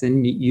texts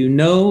and you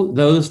know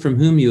those from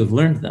whom you have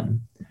learned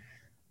them.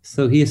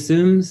 So he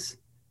assumes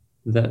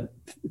that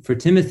for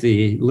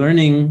Timothy,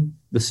 learning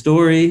the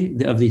story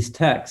of these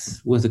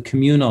texts was a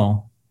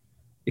communal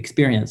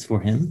experience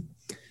for him.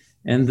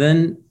 And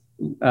then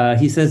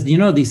he says,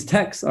 these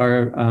texts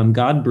are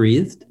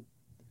God-breathed,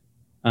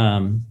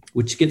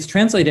 which gets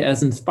translated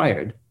as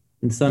inspired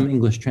in some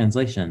English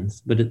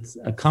translations, but it's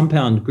a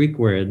compound Greek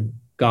word,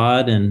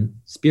 God and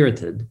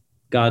spirited,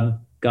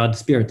 God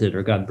spirited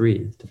or God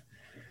breathed,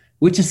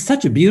 which is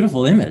such a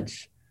beautiful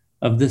image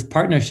of this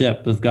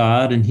partnership of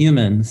God and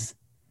humans.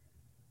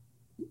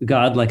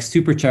 God like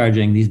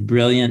supercharging these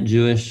brilliant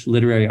Jewish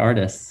literary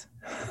artists,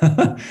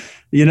 to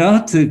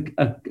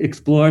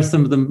explore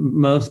some of the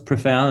most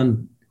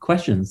profound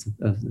questions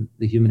of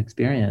the human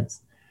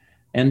experience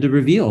and to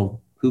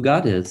reveal who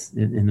God is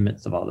in the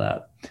midst of all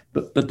that.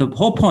 But the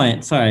whole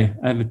point, sorry,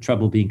 I have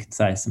trouble being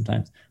concise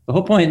sometimes. The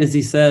whole point is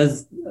he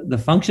says the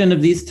function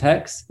of these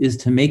texts is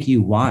to make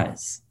you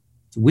wise.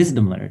 It's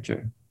wisdom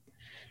literature.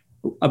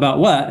 About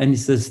what? And he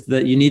says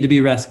that you need to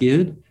be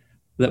rescued,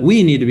 that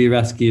we need to be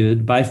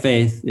rescued by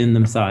faith in the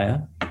Messiah,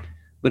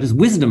 but it's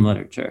wisdom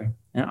literature.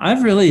 And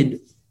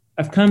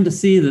I've come to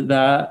see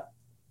that's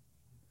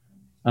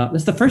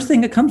the first thing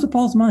that comes to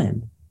Paul's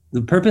mind.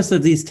 The purpose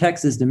of these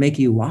texts is to make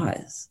you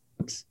wise.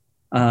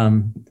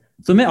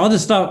 So I'll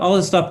just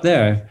stop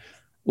there.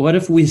 What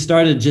if we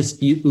started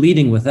just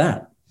leading with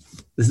that?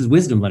 This is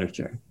wisdom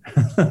literature.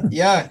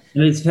 Yeah.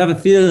 And I just have a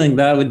feeling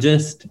that would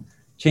just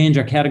change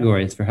our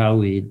categories for how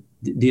we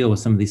deal with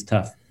some of these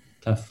tough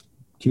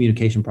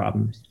communication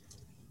problems.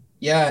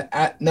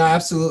 Yeah, no,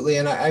 absolutely.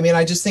 And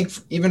I just think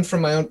even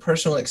from my own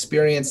personal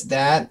experience,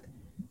 that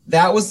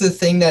was the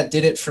thing that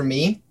did it for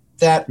me,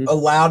 that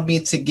allowed me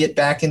to get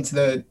back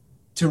into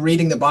to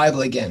reading the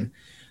Bible again,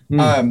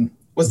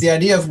 was the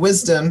idea of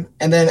wisdom,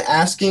 and then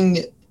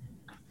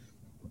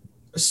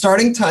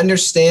starting to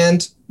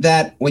understand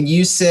that when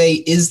you say,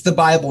 is the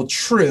Bible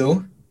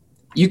true?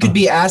 You could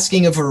be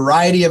asking a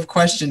variety of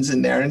questions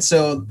in there. And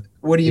so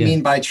what do you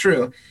mean by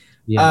true?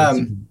 Yeah,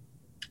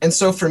 and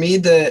so for me,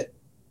 the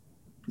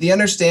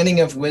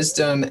understanding of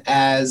wisdom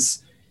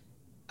as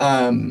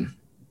a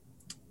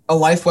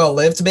life well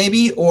lived,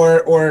 maybe,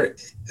 or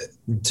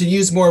to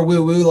use more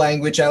woo-woo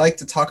language, I like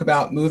to talk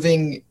about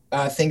moving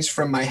things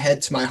from my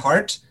head to my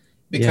heart,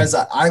 because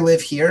I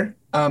live here.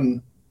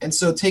 And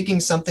so taking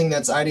something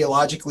that's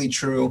ideologically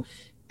true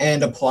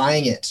and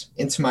applying it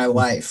into my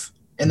life,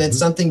 and then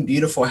something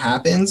beautiful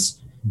happens,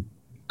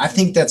 I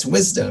think that's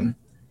wisdom.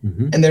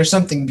 And there's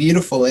something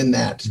beautiful in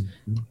that.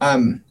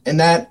 And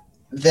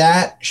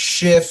that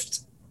shift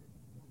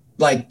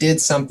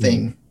did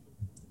something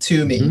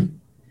to me.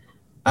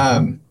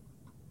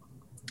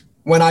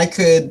 When I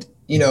could,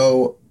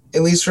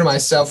 at least for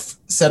myself,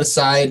 set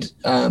aside,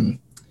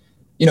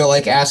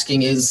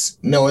 asking, is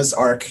Noah's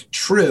Ark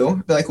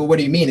true? Be like, well, what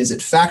do you mean? Is it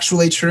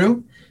factually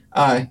true?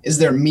 Is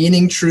there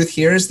meaning truth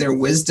here? Is there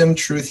wisdom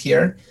truth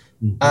here?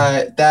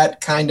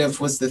 That kind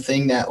of was the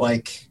thing that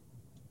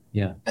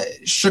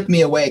shook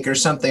me awake or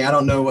something. I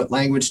don't know what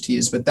language to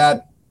use, but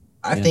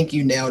I think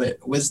you nailed it.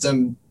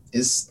 Wisdom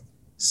is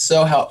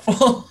so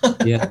helpful.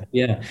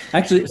 Yeah.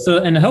 Actually,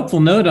 and a helpful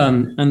note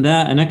on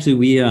that, and actually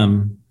we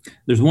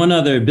there's one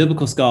other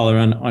biblical scholar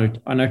on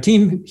our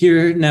team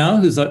here now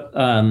who's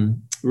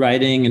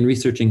writing and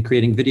researching,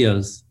 creating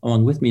videos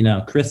along with me now,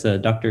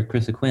 Dr.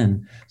 Carissa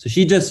Quinn. So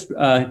she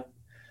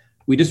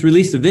we just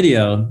released a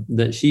video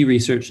that she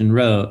researched and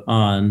wrote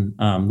on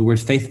the word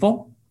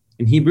faithful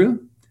in Hebrew.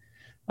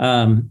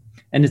 And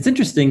it's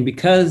interesting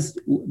because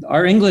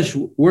our English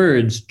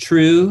words,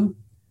 true,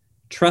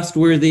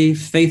 trustworthy,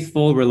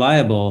 faithful,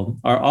 reliable,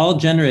 are all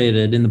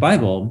generated in the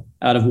Bible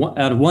out of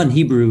one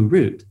Hebrew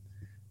root.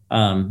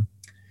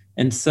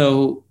 And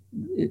so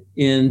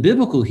in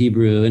biblical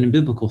Hebrew and in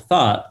biblical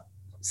thought,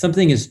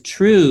 something is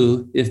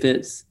true if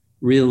it's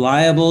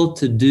reliable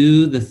to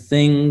do the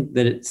thing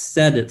that it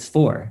said it's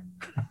for.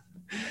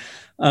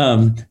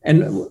 And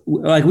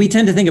we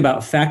tend to think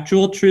about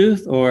factual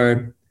truth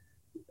or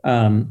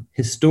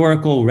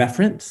historical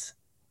reference.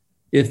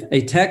 If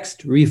a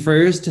text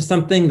refers to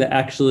something that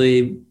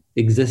actually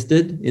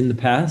existed in the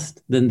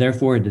past, then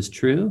therefore it is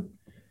true.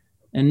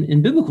 And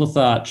in biblical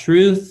thought,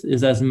 truth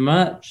is as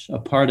much a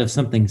part of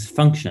something's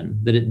function,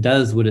 that it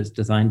does what it's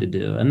designed to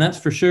do. And that's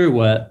for sure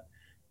what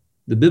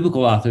the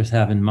biblical authors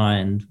have in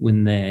mind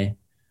when they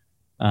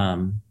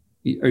are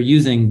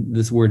using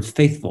this word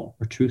faithful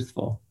or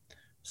truthful.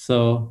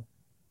 So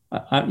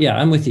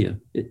I'm with you.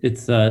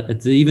 It's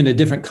even a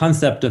different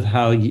concept of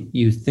how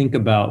you think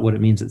about what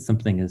it means that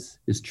something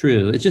is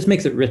true. It just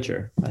makes it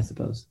richer, I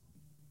suppose.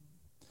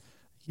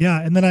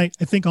 Yeah, and then I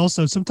think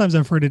also sometimes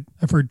I've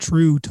heard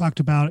true talked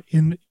about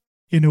in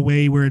a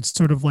way where it's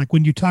sort of like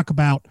when you talk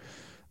about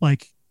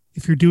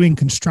if you're doing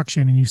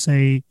construction and you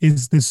say,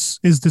 is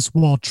this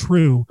wall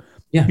true?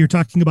 Yeah. You're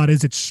talking about,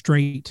 is it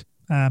straight?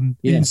 And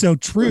so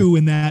true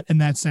in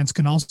that sense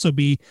can also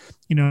be,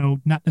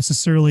 not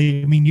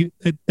necessarily,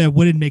 that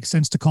wouldn't make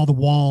sense to call the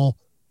wall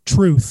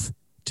truth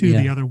to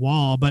the other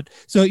wall. But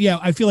so,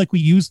 I feel like we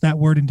use that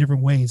word in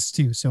different ways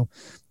too. So,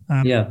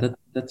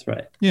 that's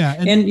right. Yeah.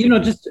 And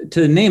just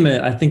to name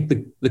it, I think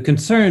the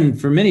concern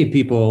for many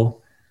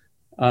people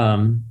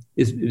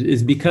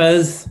is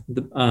because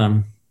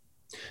the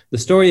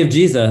story of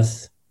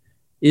Jesus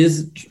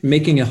is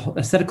making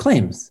a set of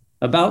claims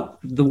about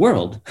the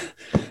world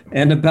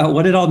and about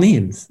what it all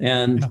means.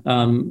 And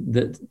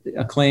that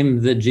a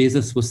claim that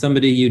Jesus was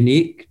somebody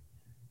unique,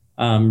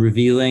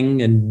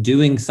 revealing and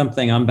doing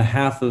something on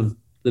behalf of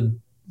the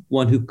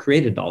one who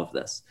created all of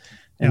this.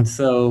 And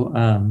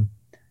so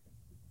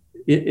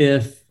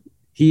if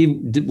he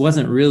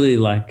wasn't really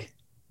like,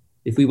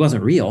 if he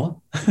wasn't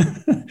real,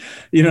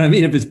 you know what I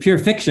mean? If it's pure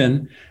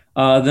fiction,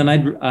 then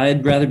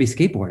I'd rather be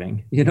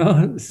skateboarding, you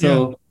know?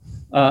 So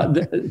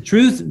the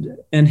truth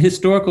and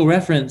historical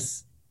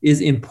reference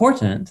is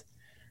important,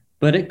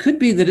 but it could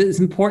be that it's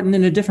important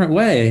in a different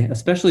way,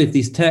 especially if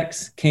these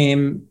texts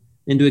came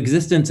into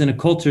existence in a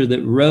culture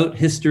that wrote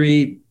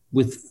history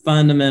with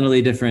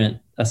fundamentally different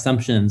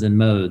assumptions and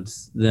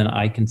modes than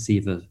I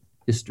conceive of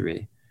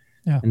history.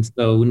 Yeah. And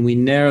so when we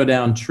narrow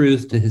down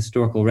truth to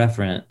historical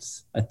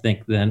reference, I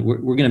think then we're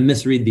going to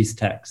misread these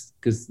texts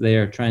because they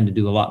are trying to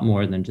do a lot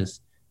more than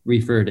just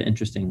refer to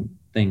interesting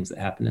things that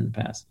happened in the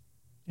past.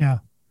 Yeah.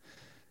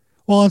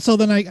 Well, and so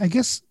then I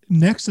guess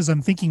next, as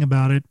I'm thinking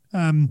about it,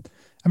 I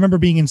remember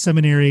being in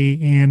seminary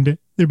and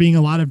there being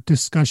a lot of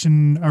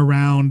discussion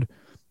around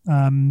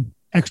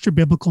extra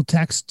biblical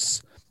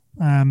texts,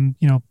 you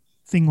know,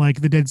 things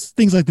like the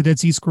Dead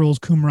Sea Scrolls,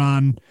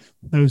 Qumran,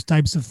 those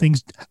types of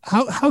things.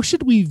 How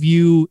should we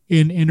view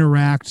and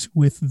interact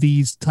with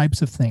these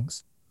types of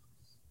things?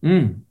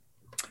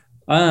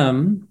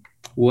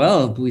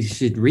 Well, we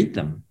should read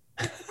them.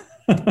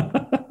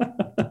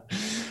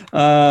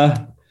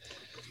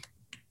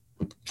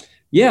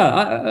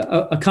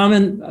 A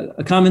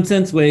common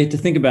sense way to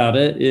think about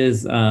it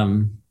is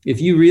if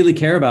you really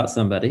care about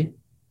somebody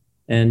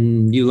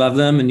and you love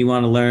them and you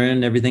want to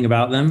learn everything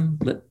about them,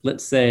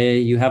 let's say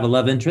you have a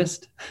love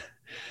interest.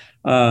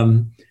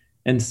 And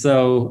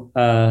so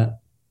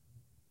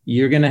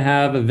you're going to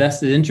have a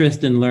vested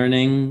interest in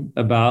learning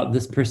about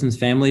this person's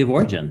family of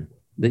origin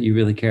that you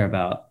really care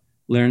about,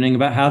 learning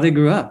about how they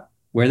grew up,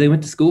 where they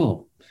went to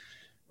school,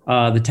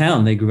 the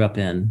town they grew up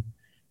in,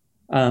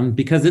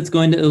 because it's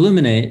going to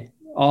illuminate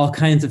all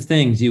kinds of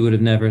things you would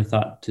have never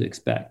thought to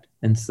expect.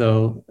 And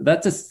so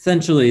that's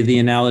essentially the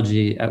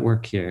analogy at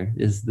work here,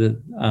 is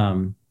that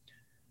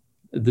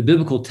the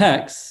biblical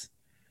texts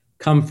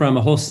come from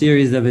a whole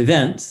series of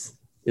events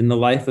in the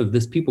life of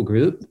this people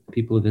group,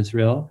 people of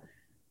Israel.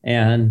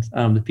 And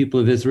the people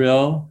of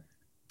Israel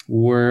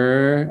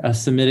were a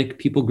Semitic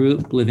people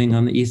group living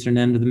on the eastern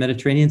end of the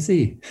Mediterranean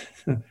Sea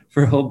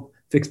for a whole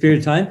fixed period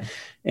of time.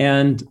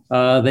 And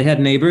they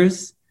had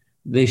neighbors.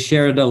 They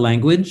shared a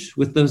language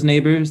with those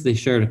neighbors. They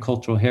shared a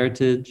cultural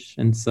heritage.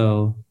 And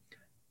so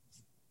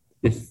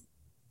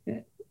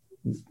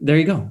there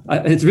you go.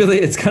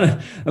 It's kind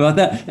of about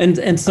that.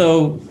 And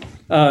so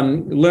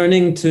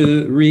learning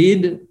to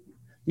read,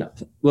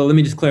 well, let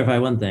me just clarify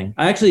one thing.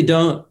 I actually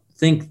don't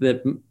think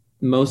that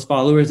most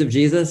followers of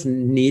Jesus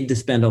need to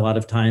spend a lot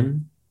of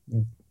time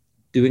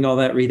doing all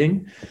that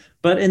reading.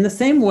 But in the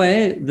same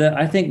way that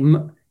I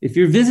think if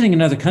you're visiting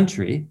another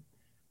country,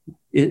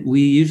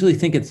 we usually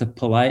think it's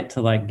polite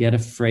to like get a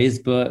phrase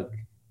book,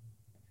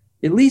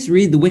 at least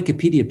read the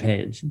Wikipedia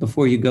page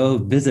before you go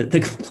visit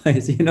the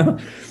place, you know?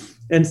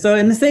 And so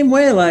in the same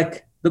way,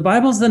 like the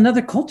Bible's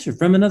another culture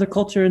from another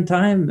culture and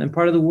time and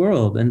part of the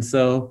world. And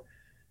so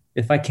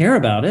if I care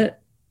about it,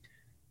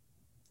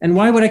 and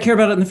why would I care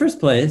about it in the first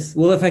place?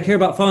 Well, if I care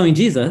about following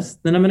Jesus,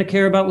 then I'm going to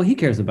care about what he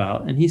cares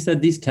about. And he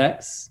said these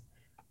texts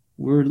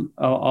were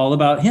all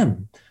about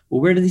him.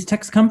 Well, where do these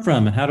texts come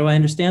from? And how do I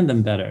understand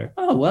them better?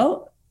 Oh,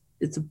 well,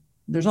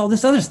 there's all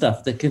this other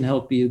stuff that can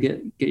help you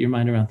get your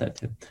mind around that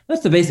too.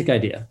 That's the basic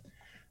idea.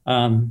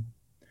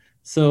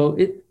 So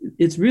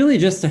it's really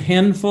just a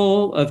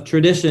handful of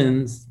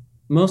traditions,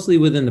 mostly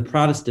within the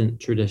Protestant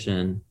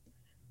tradition,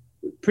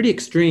 pretty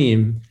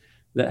extreme,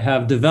 that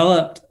have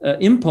developed an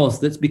impulse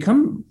that's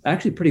become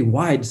actually pretty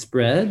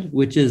widespread,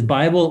 which is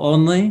Bible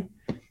only.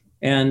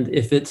 And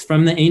if it's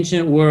from the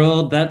ancient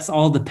world, that's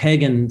all the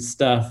pagan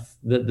stuff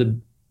that the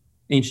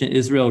ancient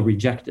Israel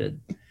rejected.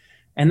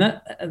 And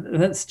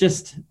that's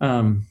just,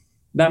 that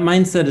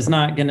mindset is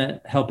not going to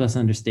help us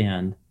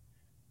understand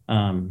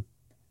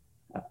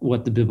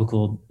what the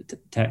biblical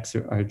texts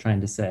are trying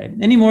to say,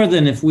 any more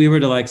than if we were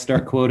to like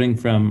start quoting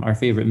from our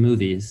favorite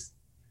movies.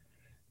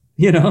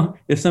 You know,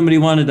 if somebody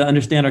wanted to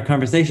understand our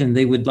conversation,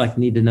 they would like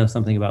need to know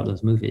something about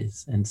those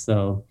movies. And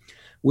so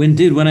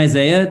when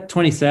Isaiah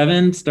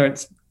 27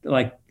 starts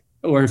like,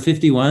 or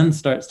 51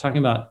 starts talking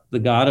about the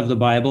God of the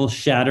Bible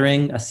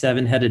shattering a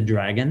 7-headed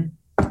dragon,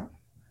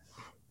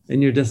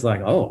 and you're just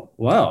like, oh,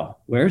 wow,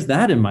 where's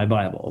that in my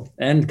Bible?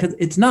 And because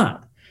it's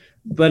not,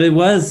 but it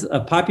was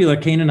a popular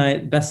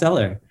Canaanite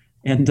bestseller.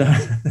 And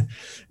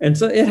and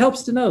so it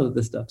helps to know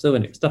this stuff. So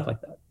anyway, stuff like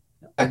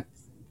that.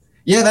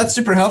 Yeah, that's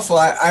super helpful.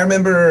 I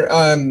remember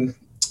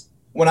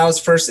when I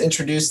was first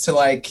introduced to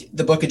like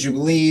the Book of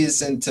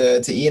Jubilees and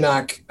to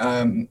Enoch,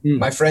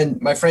 my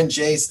friend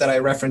Jace that I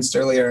referenced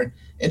earlier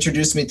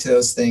introduced me to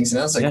those things, and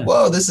I was like,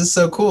 whoa, this is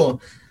so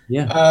cool.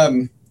 Yeah.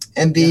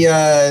 And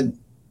the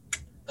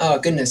oh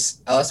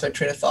goodness, I lost my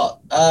train of thought.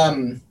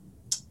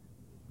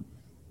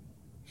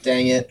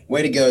 Dang it.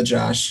 Way to go,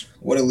 Josh.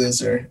 What a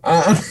loser.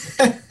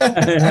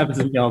 It happens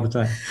to me all the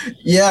time.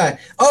 Yeah.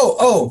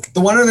 Oh,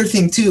 the one other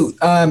thing too,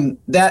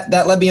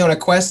 that led me on a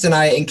quest, and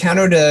I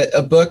encountered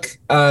a book.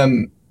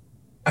 I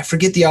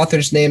forget the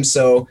author's name.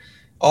 So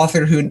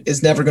author who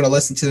is never going to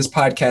listen to this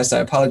podcast. I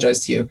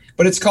apologize to you,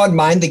 but it's called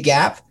Mind the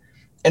Gap,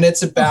 and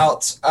it's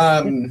about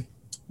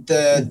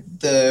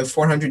the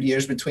 400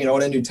 years between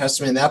Old and New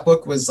Testament. And that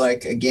book was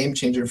like a game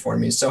changer for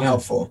me. So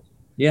helpful.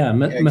 Yeah,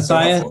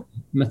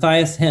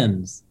 Matthias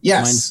Henz.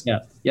 Yes.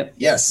 Yep.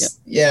 Yes.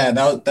 Yeah,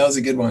 that was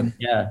a good one.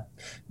 Yeah.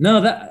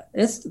 No, that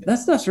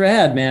stuff's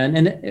rad, man.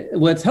 And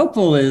what's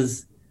helpful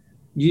is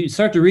you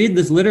start to read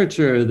this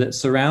literature that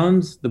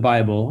surrounds the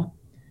Bible,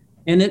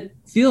 and it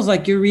feels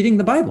like you're reading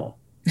the Bible.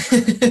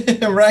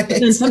 Right.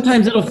 And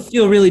sometimes it'll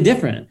feel really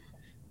different.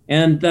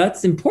 And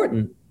that's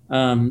important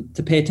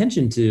to pay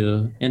attention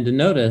to and to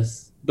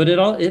notice. But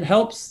it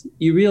helps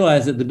you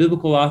realize that the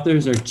biblical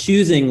authors are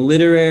choosing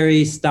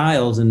literary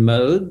styles and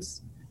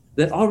modes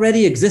that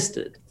already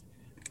existed.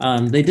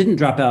 They didn't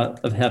drop out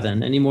of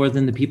heaven any more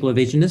than the people of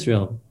ancient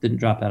Israel didn't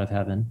drop out of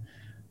heaven.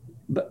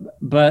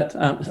 But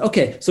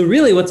okay, so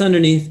really what's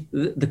underneath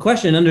the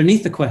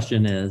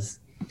question is,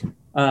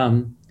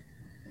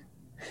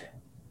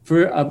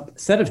 for a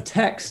set of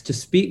texts to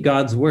speak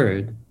God's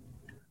word,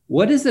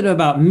 what is it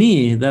about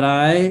me that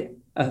I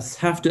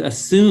have to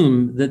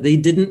assume that they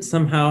didn't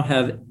somehow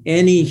have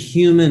any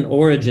human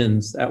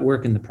origins at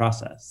work in the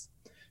process?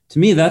 To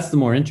me, that's the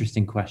more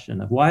interesting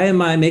question of why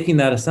am I making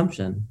that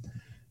assumption?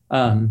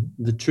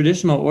 The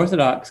traditional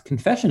Orthodox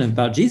confession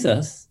about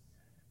Jesus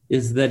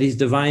is that he's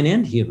divine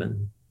and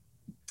human,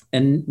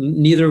 and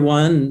neither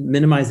one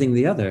minimizing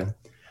the other.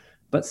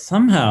 But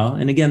somehow,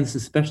 and again, this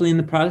is especially in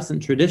the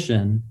Protestant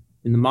tradition,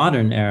 in the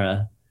modern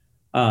era,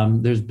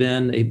 there's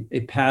been a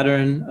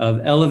pattern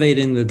of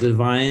elevating the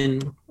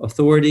divine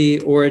authority,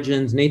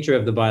 origins, nature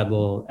of the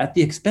Bible at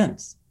the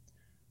expense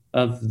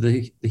of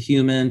the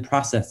human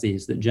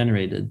processes that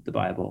generated the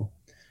Bible.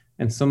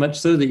 And so much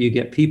so that you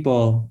get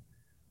people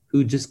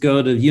who just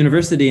go to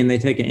university and they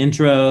take an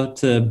intro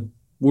to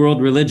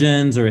world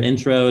religions or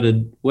intro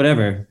to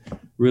whatever,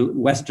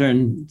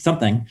 Western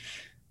something,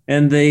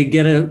 and they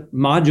get a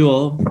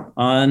module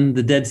on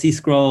the Dead Sea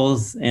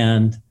Scrolls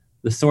and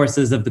the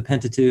sources of the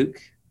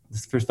Pentateuch, the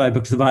first 5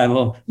 books of the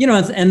Bible,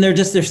 and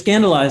they're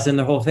scandalized and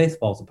their whole faith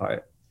falls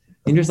apart.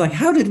 And you're just like,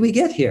 how did we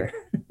get here?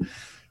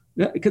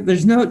 Because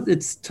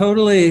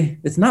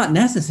it's not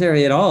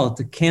necessary at all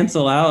to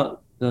cancel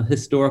out the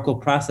historical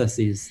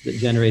processes that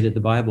generated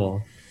the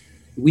Bible.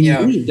 We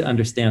need to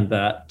understand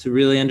that to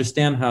really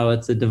understand how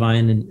it's a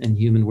divine and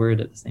human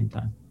word at the same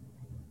time.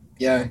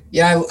 Yeah.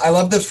 I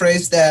love the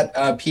phrase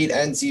that Pete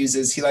Enns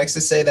uses. He likes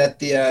to say that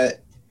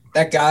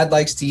that God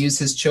likes to use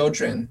his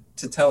children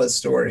to tell his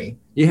story.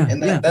 Yeah.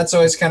 And that's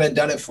always kind of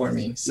done it for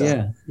me.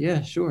 So.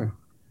 Yeah, sure.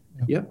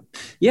 Yep.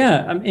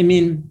 Yeah. I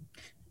mean,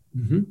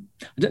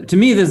 to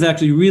me, this is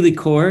actually really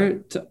core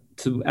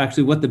to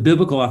actually what the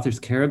biblical authors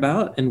care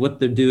about and what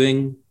they're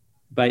doing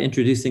by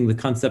introducing the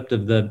concept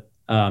of the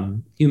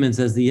humans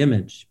as the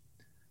image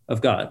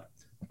of God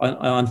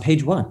on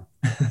page 1.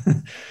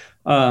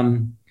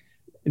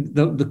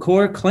 The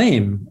core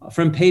claim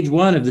from page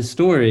 1 of the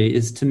story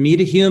is to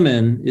meet a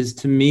human is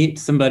to meet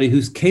somebody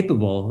who's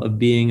capable of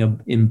being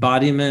an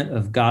embodiment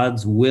of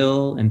God's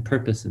will and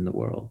purpose in the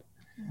world.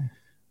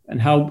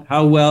 And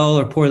how well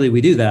or poorly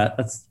we do that,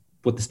 that's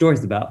what the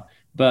story's about.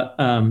 But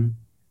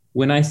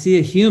when I see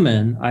a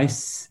human, I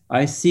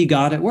see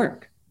God at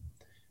work.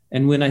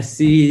 And when I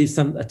see a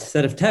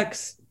set of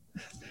texts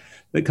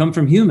that come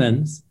from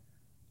humans,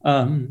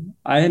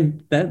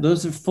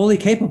 those are fully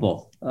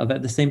capable of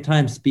at the same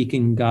time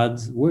speaking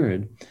God's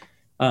word.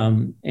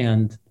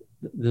 And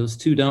those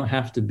two don't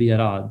have to be at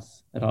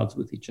odds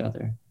with each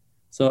other.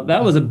 So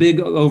that was a big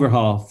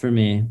overhaul for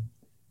me.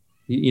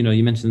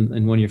 You mentioned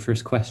in one of your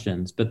first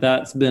questions, but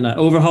that's been an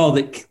overhaul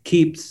that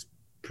keeps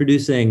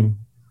producing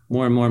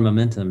more and more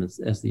momentum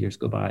as the years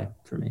go by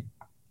for me.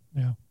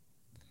 Yeah.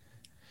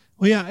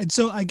 Well, yeah. And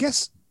so I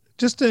guess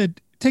just to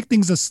take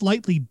things a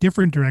slightly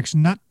different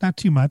direction, not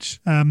too much.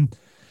 I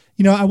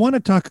want to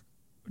talk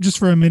just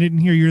for a minute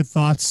and hear your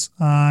thoughts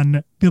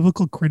on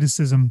biblical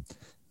criticism.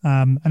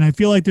 And I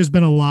feel like there's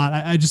been a lot.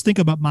 I just think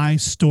about my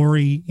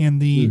story and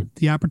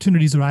the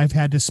opportunities that I've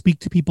had to speak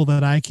to people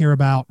that I care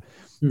about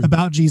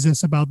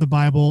Jesus, about the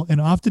Bible. And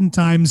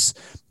oftentimes,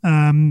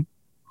 there's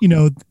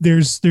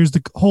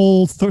the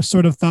whole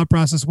sort of thought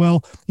process.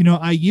 Well,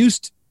 I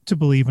used to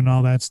believe in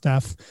all that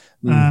stuff.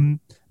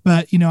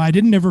 But, I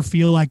didn't ever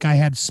feel like I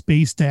had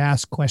space to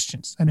ask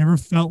questions. I never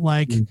felt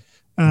like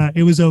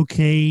it was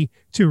okay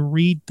to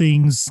read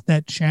things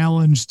that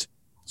challenged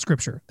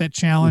scripture, that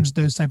challenged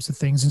those types of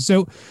things. And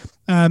so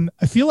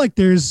I feel like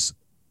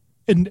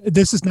and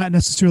this is not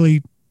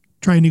necessarily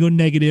trying to go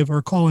negative or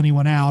call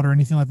anyone out or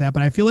anything like that,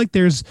 but I feel like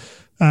there's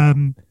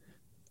a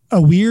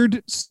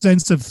weird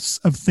sense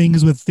of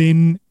things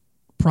within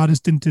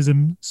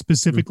Protestantism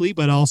specifically,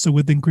 but also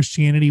within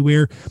Christianity,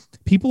 where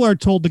people are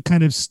told to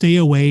kind of stay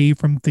away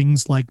from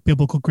things like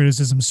biblical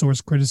criticism,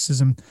 source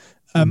criticism.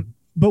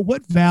 But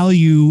what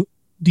value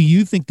do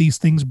you think these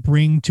things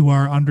bring to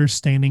our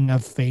understanding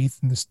of faith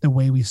and the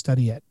way we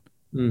study it?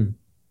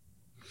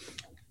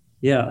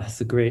 Yeah, that's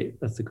a great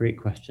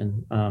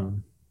question.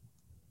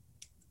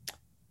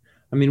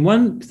 I mean,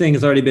 one thing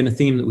has already been a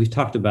theme that we've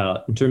talked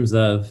about in terms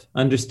of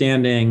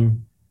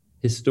understanding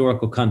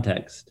historical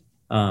context.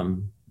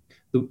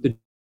 The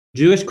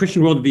Jewish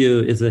Christian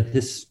worldview is a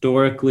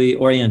historically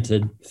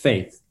oriented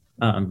faith.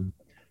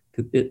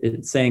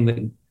 It's saying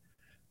that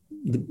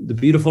the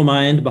beautiful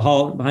mind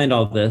behind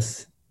all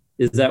this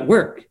is at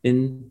work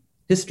in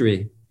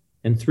history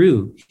and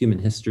through human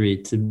history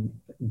to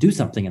do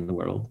something in the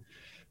world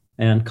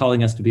and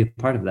calling us to be a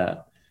part of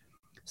that.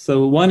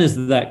 So one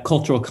is that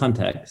cultural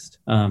context.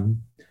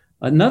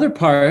 Another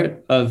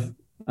part of,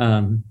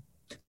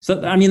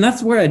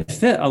 that's where I'd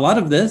fit. A lot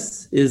of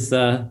this is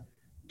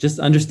just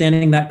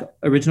understanding that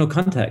original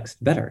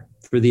context better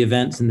for the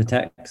events and the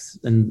texts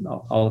and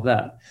all of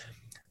that.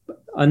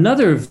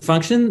 Another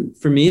function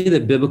for me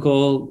that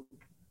biblical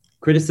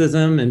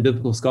criticism and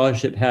biblical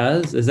scholarship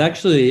has is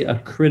actually a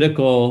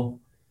critical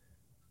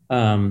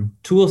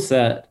tool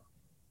set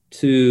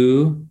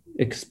to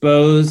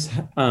expose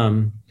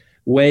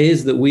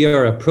ways that we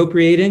are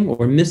appropriating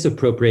or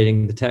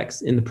misappropriating the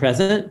text in the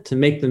present to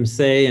make them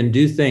say and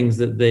do things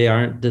that they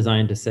aren't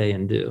designed to say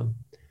and do.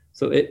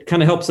 So it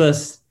kind of helps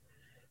us,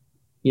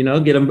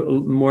 get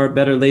a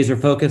better laser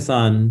focus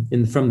from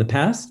the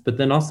past, but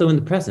then also in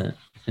the present.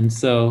 And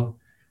so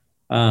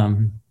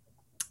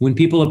when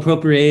people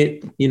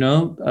appropriate,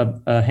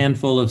 a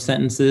handful of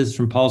sentences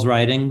from Paul's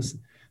writings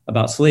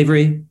about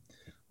slavery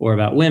or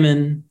about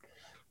women,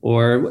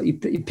 or you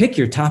pick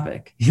your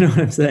topic, you know what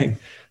I'm saying?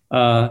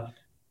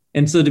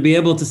 And so to be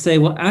able to say,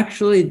 well,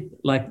 actually,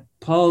 like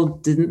Paul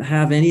didn't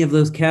have any of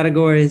those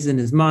categories in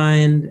his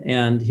mind,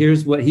 and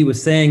here's what he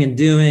was saying and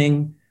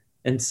doing.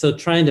 And so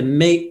trying to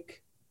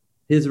make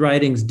his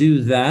writings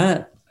do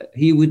that,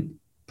 he would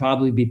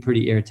probably be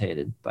pretty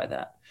irritated by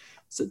that.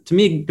 So to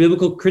me,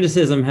 biblical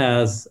criticism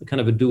has kind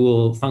of a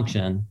dual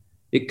function.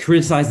 It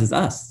criticizes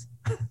us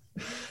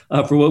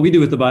for what we do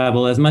with the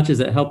Bible as much as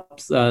it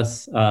helps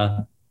us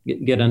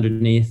get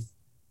underneath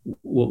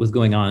what was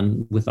going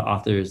on with the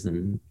authors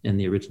and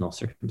the original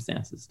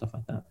circumstances, stuff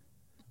like that.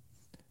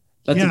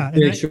 That's a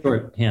very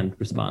shorthand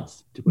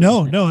response.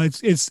 No,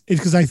 it's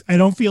because I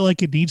don't feel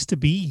like it needs to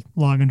be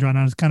long and drawn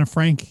out. It's kind of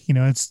frank,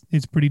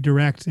 it's pretty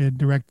direct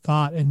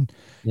thought. And,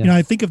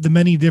 I think of the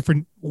many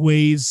different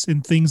ways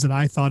and things that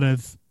I thought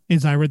of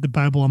as I read the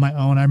Bible on my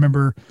own. I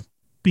remember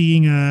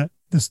being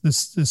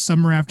this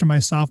summer after my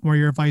sophomore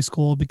year of high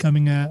school,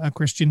 becoming a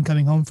Christian,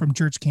 coming home from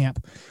church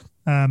camp.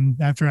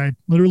 After I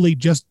literally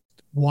just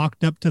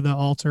walked up to the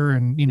altar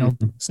and,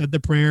 said the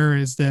prayer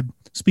as the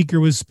speaker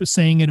was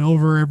saying it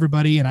over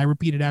everybody. And I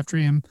repeated after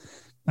him,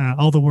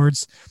 all the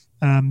words,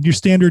 your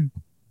standard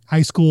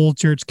high school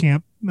church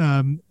camp,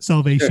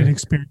 salvation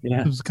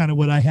experience was kind of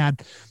what I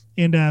had.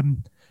 And,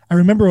 I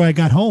remember when I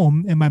got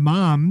home and my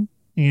mom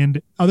and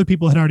other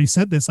people had already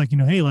said this, like,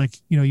 hey, like,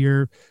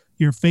 your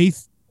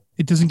faith,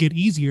 it doesn't get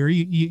easier.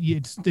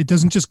 It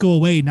doesn't just go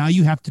away. Now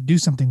you have to do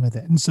something with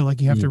it. And so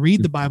like you have to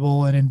read the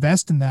Bible and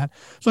invest in that.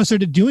 So I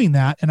started doing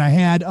that. And I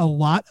had a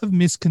lot of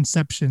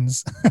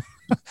misconceptions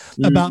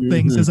about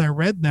things as I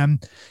read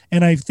them.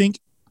 And I think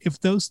if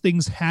those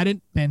things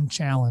hadn't been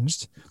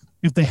challenged,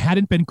 if they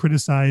hadn't been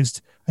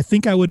criticized, I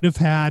think I would have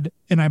had,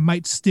 and I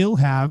might still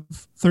have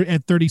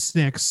at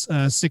 36, a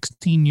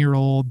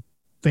 16-year-old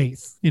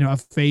faith, a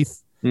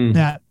faith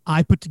that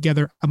I put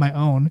together on my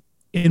own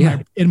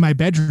in my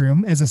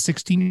bedroom as a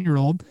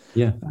 16-year-old.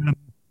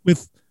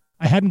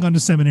 I hadn't gone to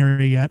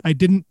seminary yet. I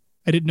didn't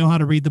know how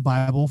to read the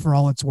Bible for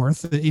all it's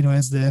worth,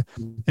 as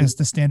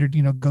the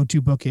standard,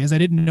 go-to book is. I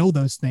didn't know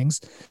those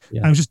things.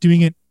 I was just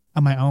doing it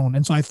on my own.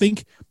 And so I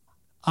think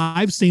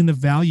I've seen the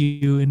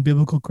value in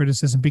biblical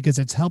criticism because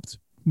it's helped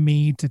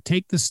me to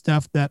take the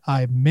stuff that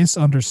I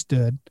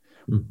misunderstood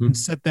and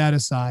set that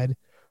aside,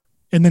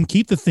 and then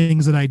keep the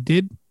things that I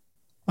did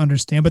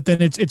understand. But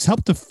then it's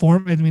helped to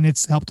form,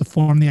 it's helped to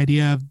form the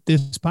idea of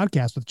this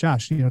podcast with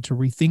Josh, to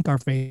rethink our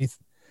faith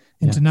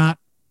and to not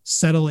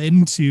settle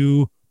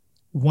into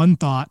one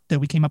thought that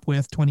we came up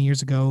with 20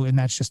 years ago. And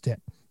that's just it.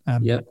 No,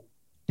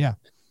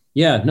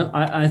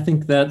 I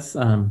think that's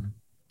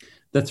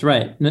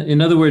right.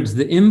 In other words,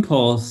 the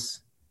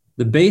impulse,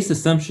 the base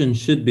assumption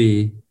should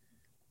be,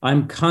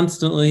 I'm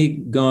constantly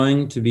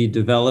going to be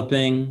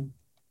developing,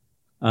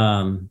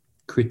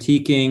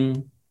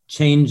 critiquing,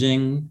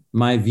 changing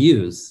my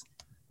views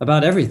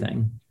about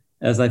everything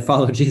as I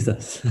follow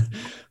Jesus.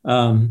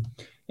 And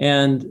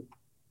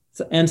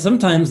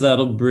sometimes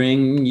that'll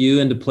bring you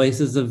into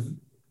places of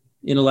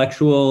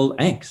intellectual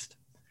angst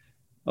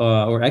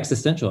or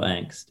existential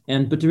angst.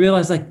 But to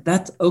realize like,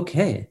 that's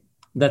okay.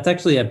 That's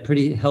actually a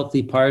pretty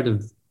healthy part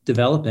of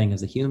developing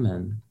as a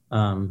human.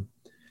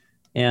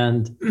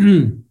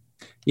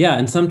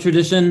 In some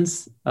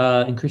traditions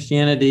in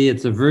Christianity,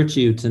 it's a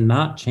virtue to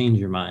not change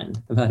your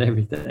mind about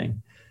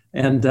everything.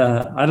 And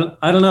I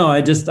don't know.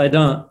 I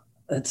don't.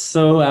 It's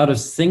so out of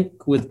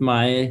sync with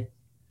my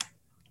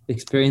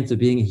experience of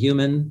being a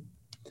human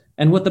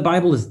and what the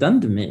Bible has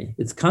done to me.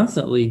 It's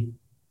constantly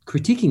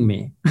critiquing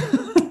me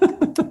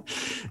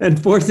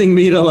and forcing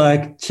me to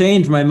like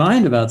change my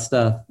mind about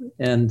stuff.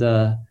 And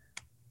so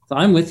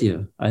I'm with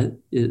you.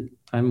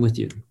 I'm with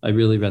you. I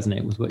really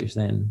resonate with what you're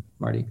saying,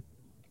 Marty.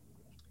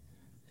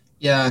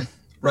 Yeah,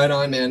 right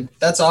on, man.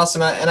 That's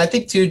awesome. And I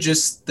think too,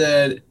 just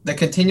the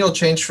continual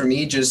change for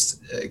me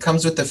just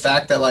comes with the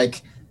fact that,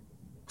 like,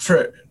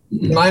 for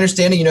my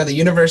understanding, the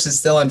universe is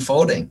still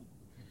unfolding.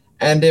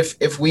 And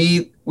if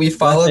we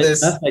follow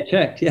this, I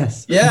checked,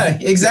 yes. Yeah,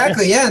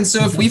 exactly. Yeah. And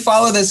so if we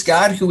follow this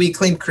God who we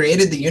claim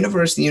created the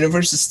universe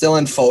is still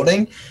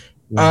unfolding.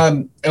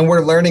 And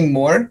we're learning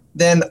more,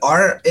 then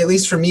at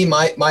least for me,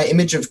 my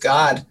image of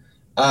God,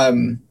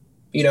 who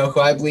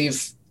I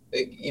believe,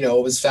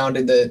 was found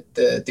in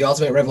the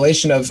ultimate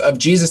revelation of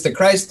Jesus the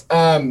Christ,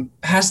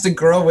 has to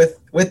grow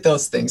with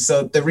those things.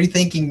 So the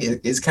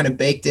rethinking is kind of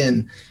baked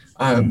in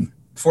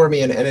for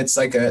me, and it's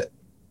like a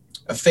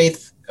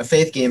faith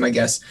game, I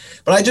guess.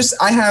 But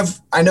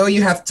I know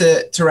you have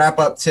to wrap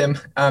up, Tim,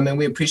 and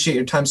we appreciate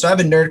your time. So I have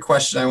a nerd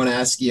question I want to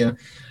ask you.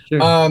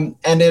 Sure.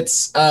 And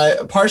it's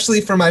partially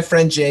for my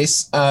friend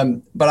Jace,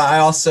 but I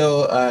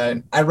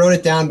also I wrote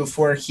it down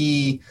before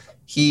he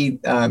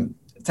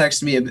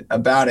texted me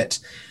about it.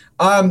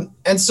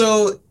 And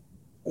so,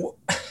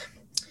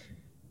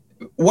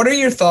 what are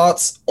your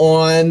thoughts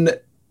on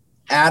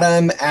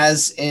Adam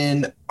as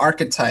an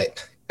archetype?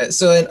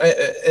 So,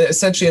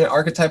 essentially, an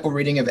archetypal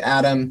reading of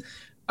Adam.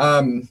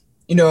 The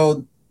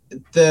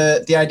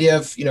idea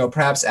of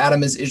perhaps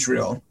Adam is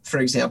Israel, for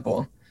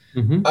example.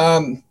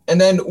 Mm-hmm.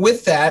 And then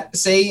with that,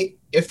 say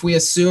if we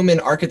assume an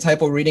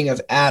archetypal reading of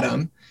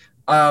Adam,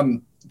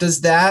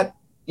 does that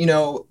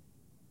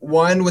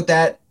would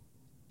that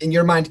in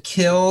your mind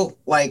kill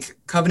like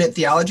covenant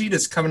theology?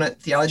 Does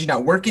covenant theology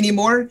not work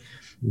anymore?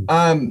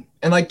 And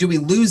like, do we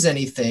lose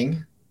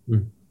anything?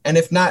 And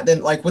if not,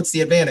 then like, what's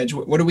the advantage?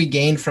 What do we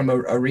gain from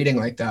a reading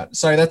like that?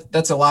 Sorry,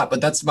 that's a lot,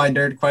 but that's my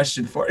nerd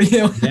question for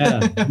you.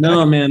 Yeah,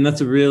 no, man,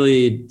 that's a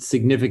really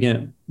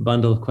significant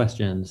bundle of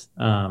questions.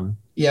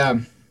 Yeah.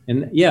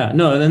 And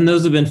and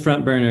those have been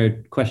front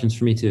burner questions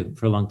for me too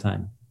for a long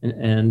time,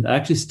 and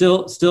actually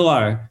still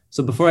are.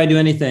 So before I do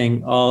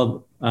anything,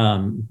 I'll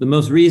the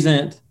most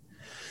recent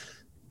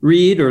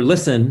read or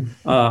listen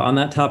on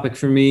that topic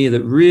for me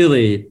that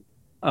really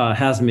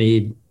has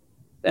me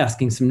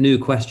asking some new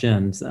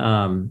questions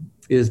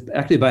is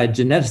actually by a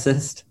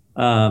geneticist,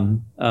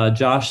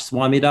 Josh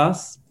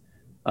Swamidass,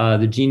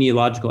 The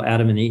Genealogical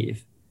Adam and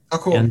Eve. Oh,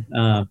 cool. And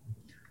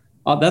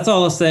that's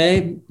all I'll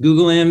say.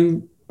 Google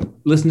him,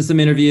 listen to some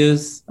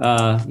interviews. It's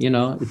about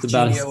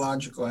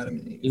Genealogical Adam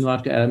and Eve.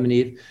 Genealogical Adam and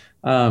Eve.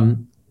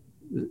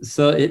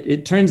 So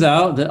it turns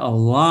out that a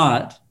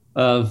lot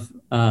of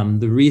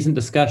the recent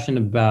discussion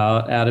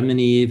about Adam and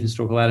Eve,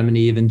 historical Adam and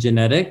Eve, and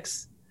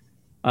genetics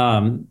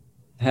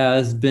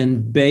has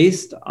been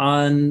based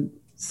on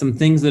some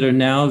things that are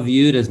now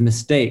viewed as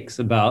mistakes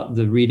about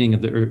the reading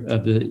of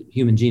the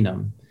human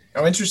genome.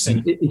 Oh,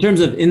 interesting. In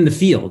terms of in the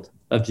field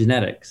of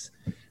genetics.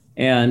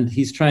 And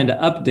he's trying to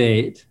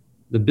update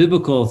the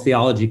biblical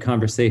theology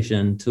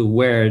conversation to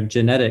where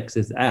genetics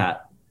is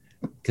at,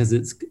 because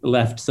it's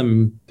left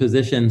some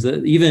positions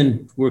that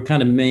even were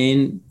kind of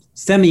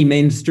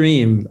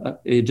semi-mainstream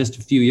just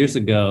a few years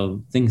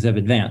ago. Things have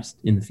advanced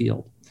in the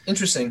field.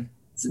 Interesting.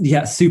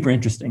 Yeah, super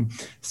interesting.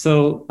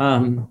 So,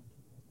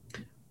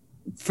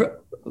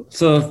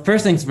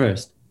 first things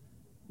first,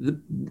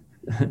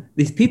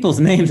 these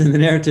people's names in the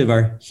narrative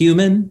are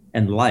human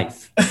and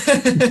life.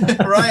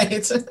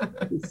 Right.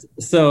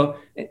 So,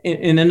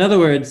 in other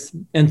words,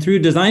 and through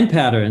design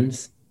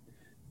patterns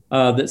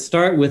that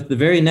start with the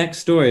very next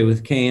story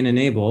with Cain and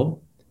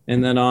Abel,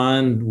 and then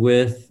on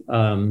with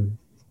the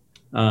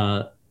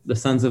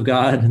sons of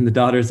God and the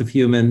daughters of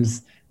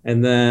humans,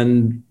 and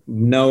then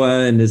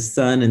Noah and his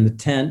son in the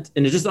tent,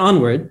 and it's just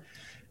onward.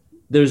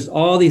 There's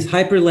all these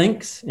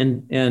hyperlinks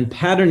and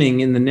patterning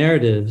in the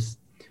narratives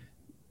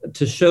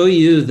to show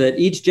you that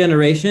each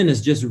generation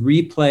is just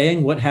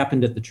replaying what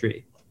happened at the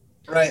tree.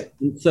 Right.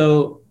 And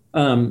so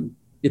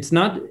it's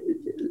not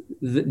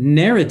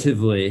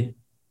narratively,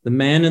 the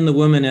man and the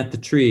woman at the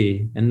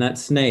tree and that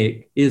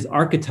snake is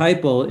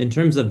archetypal in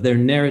terms of their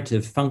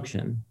narrative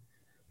function.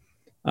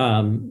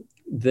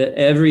 That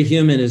every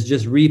human is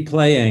just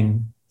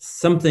replaying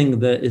something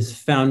that is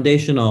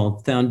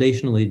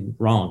foundationally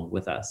wrong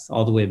with us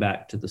all the way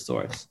back to the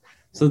source.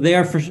 So they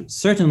are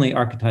certainly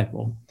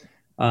archetypal.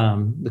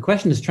 The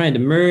question is trying to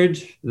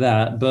merge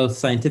that both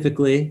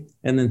scientifically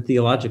and then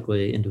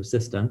theologically into a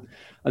system.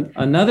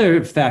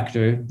 Another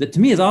factor that to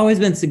me has always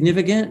been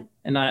significant,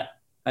 and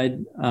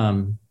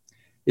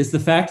is the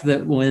fact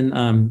that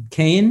when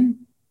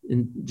Cain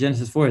in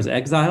Genesis 4 is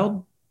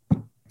exiled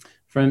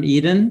from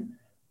Eden,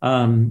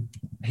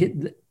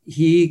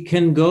 he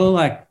can go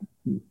like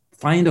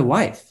find a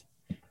wife,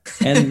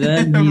 and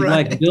then he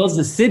right. like builds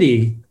a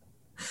city,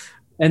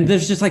 and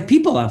there's just like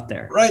people out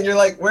there. Right, you're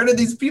like, where did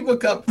these people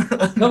come from?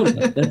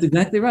 Totally, that's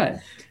exactly right.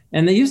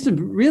 And they used to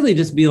really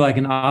just be like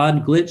an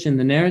odd glitch in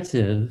the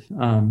narrative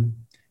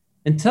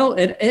until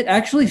it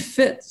actually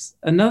fits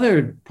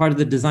another part of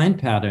the design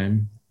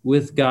pattern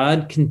with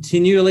God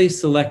continually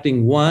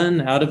selecting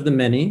one out of the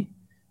many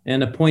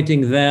and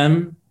appointing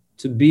them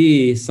to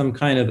be some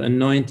kind of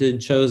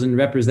anointed, chosen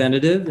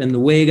representative, and the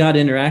way God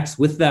interacts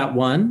with that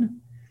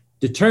one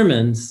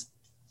determines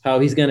how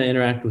he's going to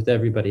interact with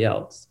everybody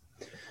else.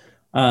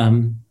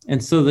 And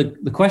so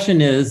the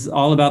question is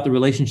all about the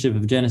relationship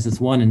of Genesis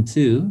 1 and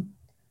 2,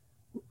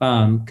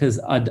 because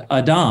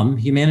Adam,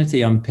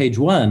 humanity on page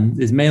 1,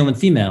 is male and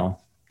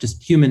female,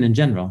 just human in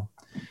general.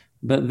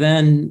 But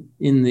then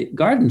in the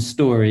garden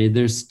story,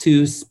 there's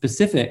two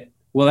specific,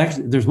 well,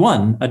 actually, there's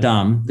one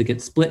Adam that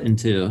gets split in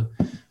two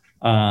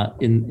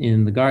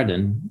in the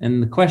garden.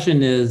 And the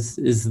question is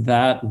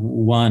that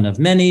one of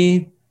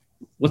many?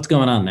 What's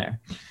going on there?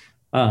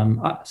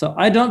 So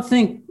I don't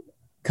think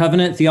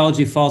covenant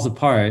theology falls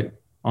apart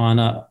on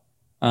a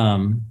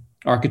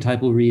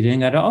archetypal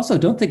reading. I also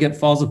don't think it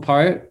falls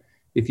apart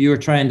if you are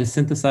trying to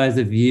synthesize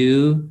a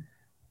view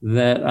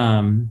that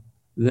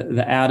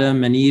the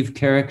Adam and Eve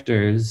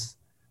characters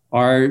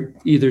are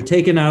either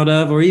taken out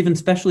of or even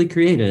specially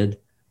created,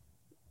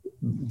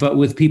 but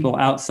with people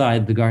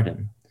outside the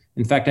garden.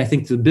 In fact, I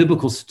think the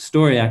biblical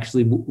story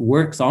actually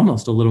works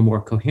almost a little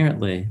more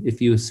coherently if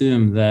you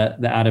assume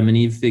that the Adam and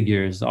Eve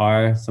figures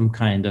are some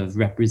kind of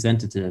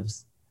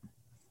representatives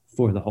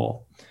for the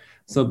whole.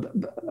 So,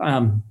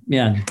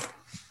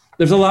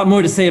 there's a lot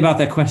more to say about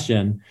that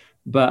question,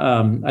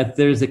 but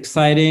there's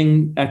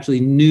exciting, actually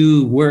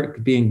new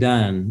work being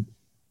done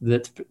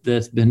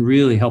that's been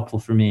really helpful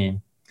for me.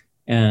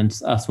 And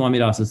Swami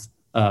Das's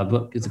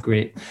book is a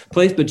great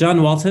place. But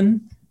John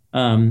Walton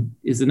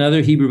is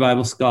another Hebrew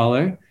Bible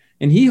scholar,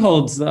 and he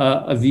holds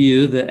a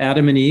view that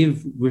Adam and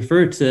Eve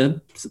refer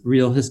to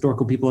real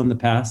historical people in the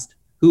past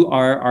who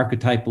are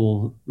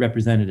archetypal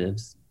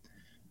representatives.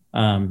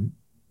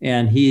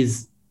 And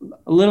he's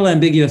a little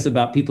ambiguous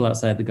about people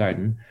outside the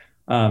garden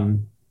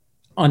on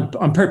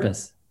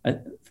purpose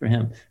for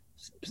him.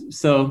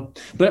 So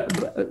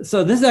this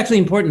is actually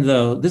important,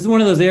 though. This is one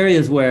of those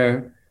areas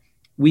where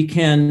we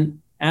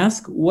can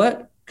ask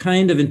what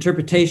kind of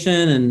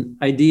interpretation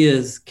and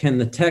ideas can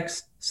the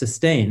text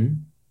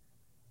sustain.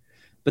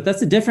 But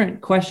that's a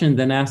different question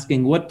than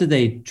asking, what do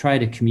they try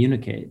to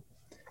communicate?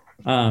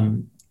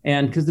 And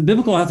because the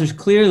biblical authors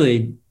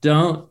clearly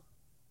don't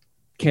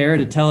care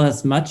to tell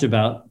us much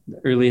about the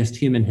earliest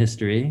human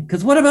history,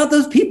 because what about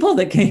those people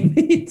that came?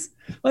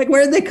 Like,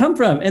 where did they come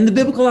from? And the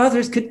biblical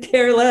authors could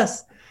care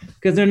less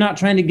because they're not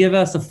trying to give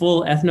us a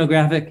full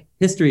ethnographic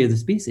history of the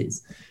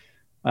species.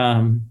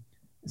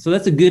 So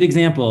that's a good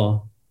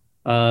example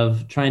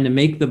of trying to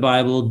make the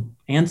Bible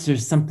answer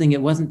something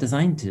it wasn't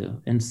designed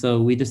to. And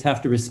so we just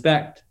have to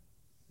respect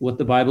what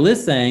the Bible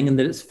is saying and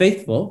that it's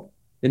faithful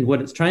in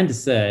what it's trying to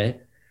say.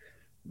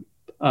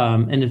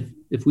 And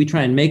if we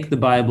try and make the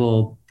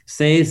Bible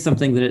say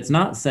something that it's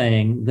not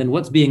saying, then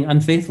what's being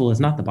unfaithful is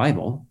not the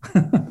Bible.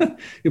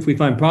 If we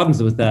find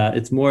problems with that,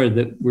 it's more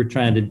that we're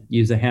trying to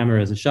use a hammer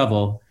as a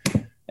shovel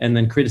and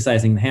then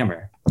criticizing the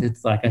hammer.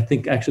 It's like, I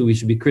think actually we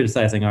should be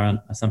criticizing our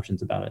own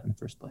assumptions about it in the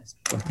first place.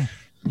 So,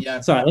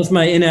 yeah. Sorry, that's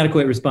my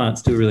inadequate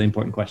response to a really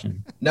important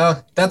question. No,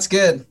 that's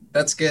good.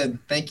 That's good.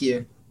 Thank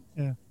you.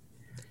 Yeah.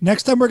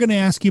 Next time we're going to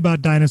ask you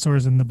about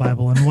dinosaurs in the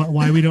Bible and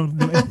why we don't.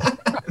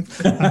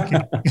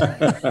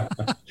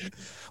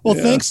 Well,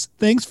 yeah.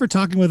 Thanks for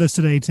talking with us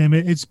today, Tim.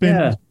 It's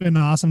been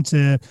awesome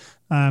to,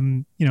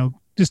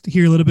 just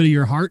hear a little bit of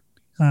your heart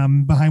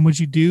behind what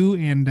you do.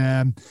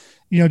 And,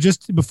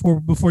 just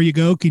before you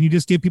go, can you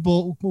just give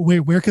people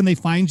where can they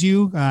find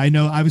you? I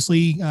know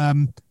obviously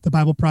the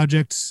Bible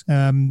Project,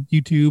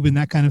 YouTube and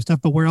that kind of stuff,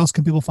 but where else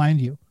can people find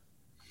you?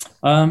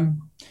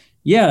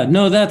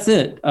 That's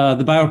it.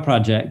 The Bible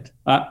Project.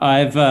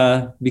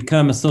 I've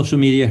become a social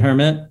media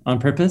hermit on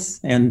purpose.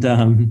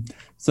 And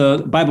so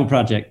Bible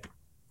Project.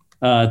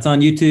 It's on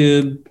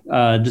YouTube.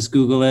 Just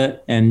Google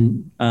it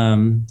and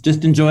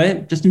just enjoy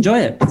it.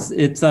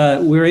 It's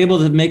we're able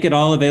to make it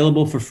all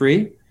available for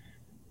free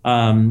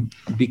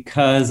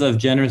because of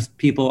generous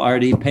people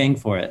already paying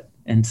for it.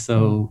 And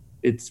so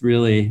it's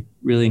really,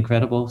 really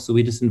incredible. So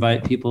we just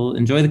invite people,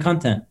 enjoy the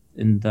content,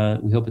 and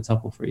we hope it's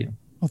helpful for you.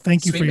 Well,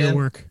 thank you for your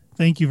work.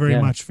 Thank you very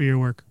much for your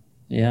work.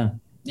 Yeah.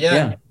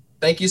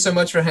 Thank you so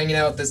much for hanging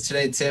out with us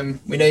today,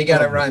 Tim. We know you got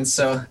to run,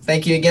 so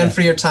thank you again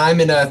for your time,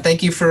 and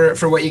thank you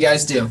for what you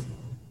guys do.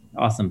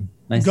 Awesome.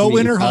 Nice Go to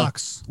meet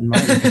Winterhawks.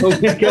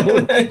 Go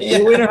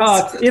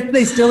Winterhawks, if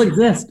they still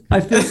exist. I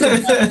think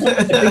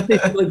they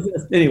still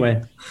exist.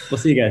 Anyway, we'll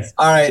see you guys.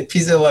 All right.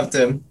 Peace and love,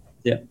 Tim.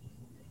 Yeah.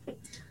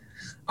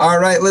 All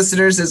right,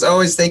 listeners, as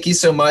always, thank you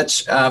so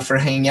much for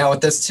hanging out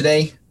with us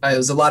today. It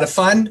was a lot of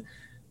fun.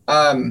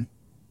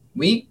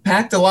 We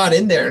packed a lot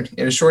in there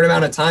in a short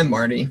amount of time,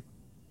 Marty.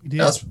 We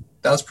did.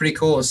 That was pretty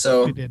cool.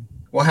 So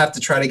we'll have to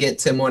try to get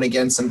Tim on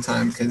again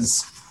sometime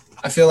because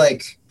I feel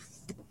like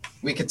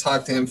we could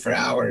talk to him for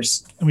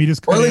hours. And we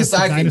just or at least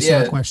I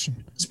could,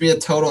 question. Just be a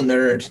total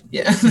nerd.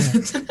 Yeah.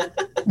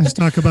 Let's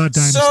talk about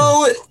dinosaurs.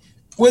 So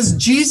was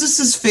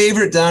Jesus's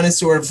favorite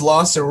dinosaur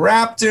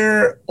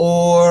Velociraptor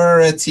or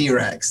a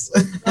T-Rex?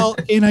 Well,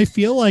 and I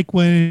feel like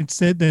when it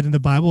said that in the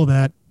Bible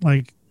that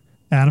like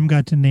Adam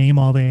got to name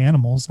all the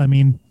animals, I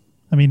mean,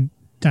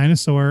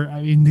 dinosaur,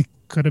 it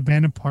could have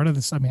been a part of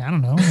this. I mean, I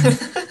don't know.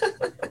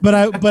 But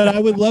I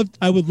would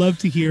love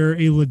to hear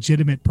a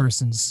legitimate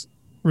person's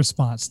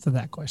response to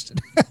that question.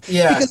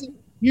 Yeah. Because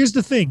here's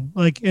the thing,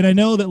 like, and I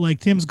know that like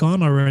Tim's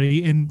gone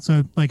already, and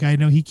so like I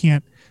know he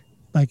can't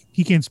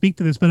speak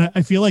to this, but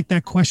I feel like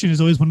that question is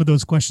always one of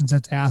those questions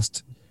that's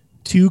asked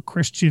to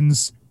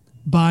Christians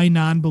by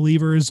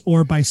non-believers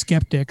or by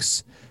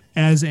skeptics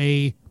as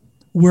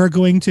we're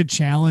going to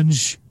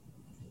challenge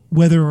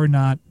whether or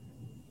not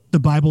the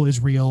Bible is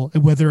real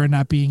and whether or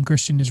not being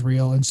Christian is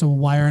real. And so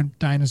why aren't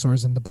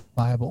dinosaurs in the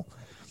Bible?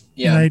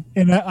 Yeah.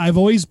 And I've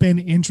always been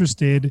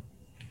interested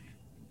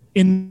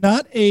in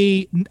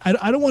I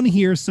don't want to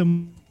hear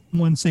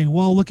someone say,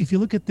 well, look, if you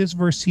look at this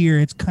verse here,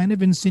 it's kind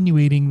of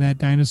insinuating that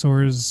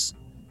dinosaurs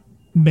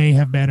may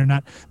have been or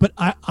not. But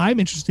I'm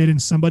interested in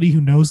somebody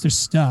who knows their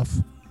stuff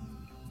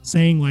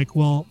saying like,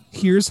 well,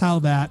 here's how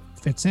that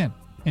fits in.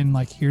 And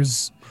like, I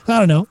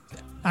don't know.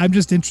 I'm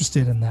just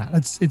interested in that.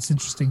 It's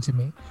interesting to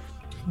me.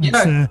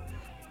 Yeah.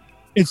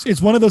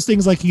 It's one of those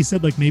things, like he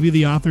said, like maybe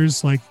the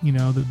authors, like, you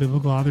know, the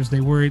biblical authors, they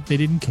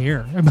didn't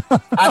care.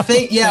 I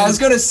think, yeah, I was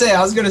gonna say,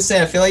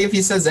 I feel like if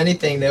he says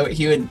anything,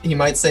 he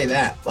might say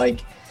that.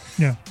 Like,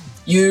 yeah.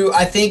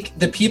 I think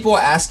the people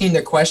asking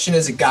the question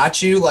is, it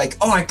got you? Like,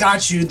 oh, I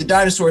got you, the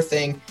dinosaur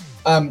thing.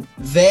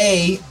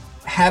 They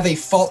have a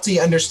faulty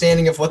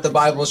understanding of what the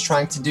Bible is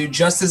trying to do,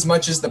 just as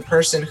much as the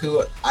person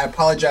who, I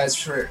apologize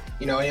for,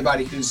 you know,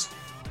 anybody who's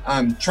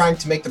trying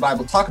to make the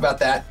Bible talk about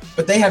that,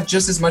 but they have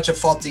just as much a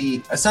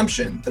faulty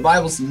assumption. The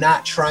Bible's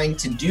not trying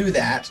to do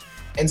that,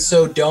 and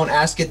so don't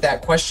ask it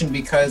that question,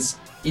 because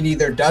it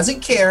either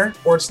doesn't care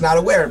or it's not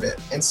aware of it,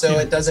 and so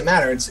it doesn't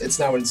matter. It's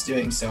not what it's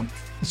doing. So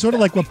it's sort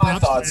of like what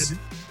Prop said.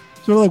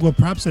 Sort of like what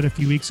Prop said a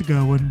few weeks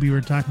ago when we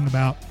were talking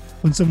about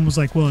when someone was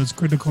like, well, is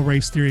critical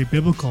race theory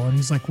biblical? And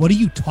he's like, what are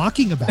you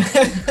talking about?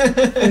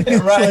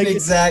 Right, like,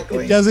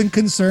 exactly. It doesn't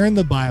concern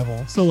the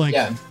Bible. So like,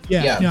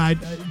 yeah. No,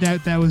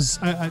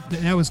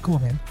 that was cool,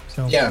 man.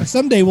 So yeah,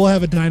 someday we'll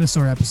have a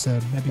dinosaur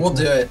episode. We'll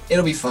do it.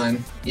 It'll be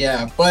fun.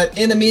 Yeah. But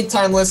in the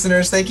meantime,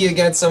 listeners, thank you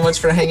again so much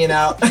for hanging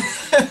out.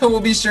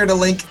 We'll be sure to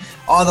link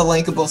all the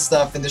linkable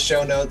stuff in the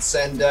show notes.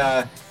 And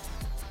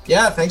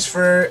yeah, thanks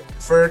for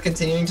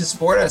continuing to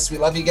support us. We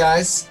love you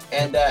guys.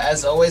 And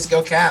as always,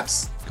 go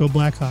Caps. Go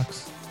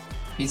Blackhawks.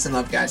 Peace and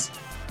love, guys.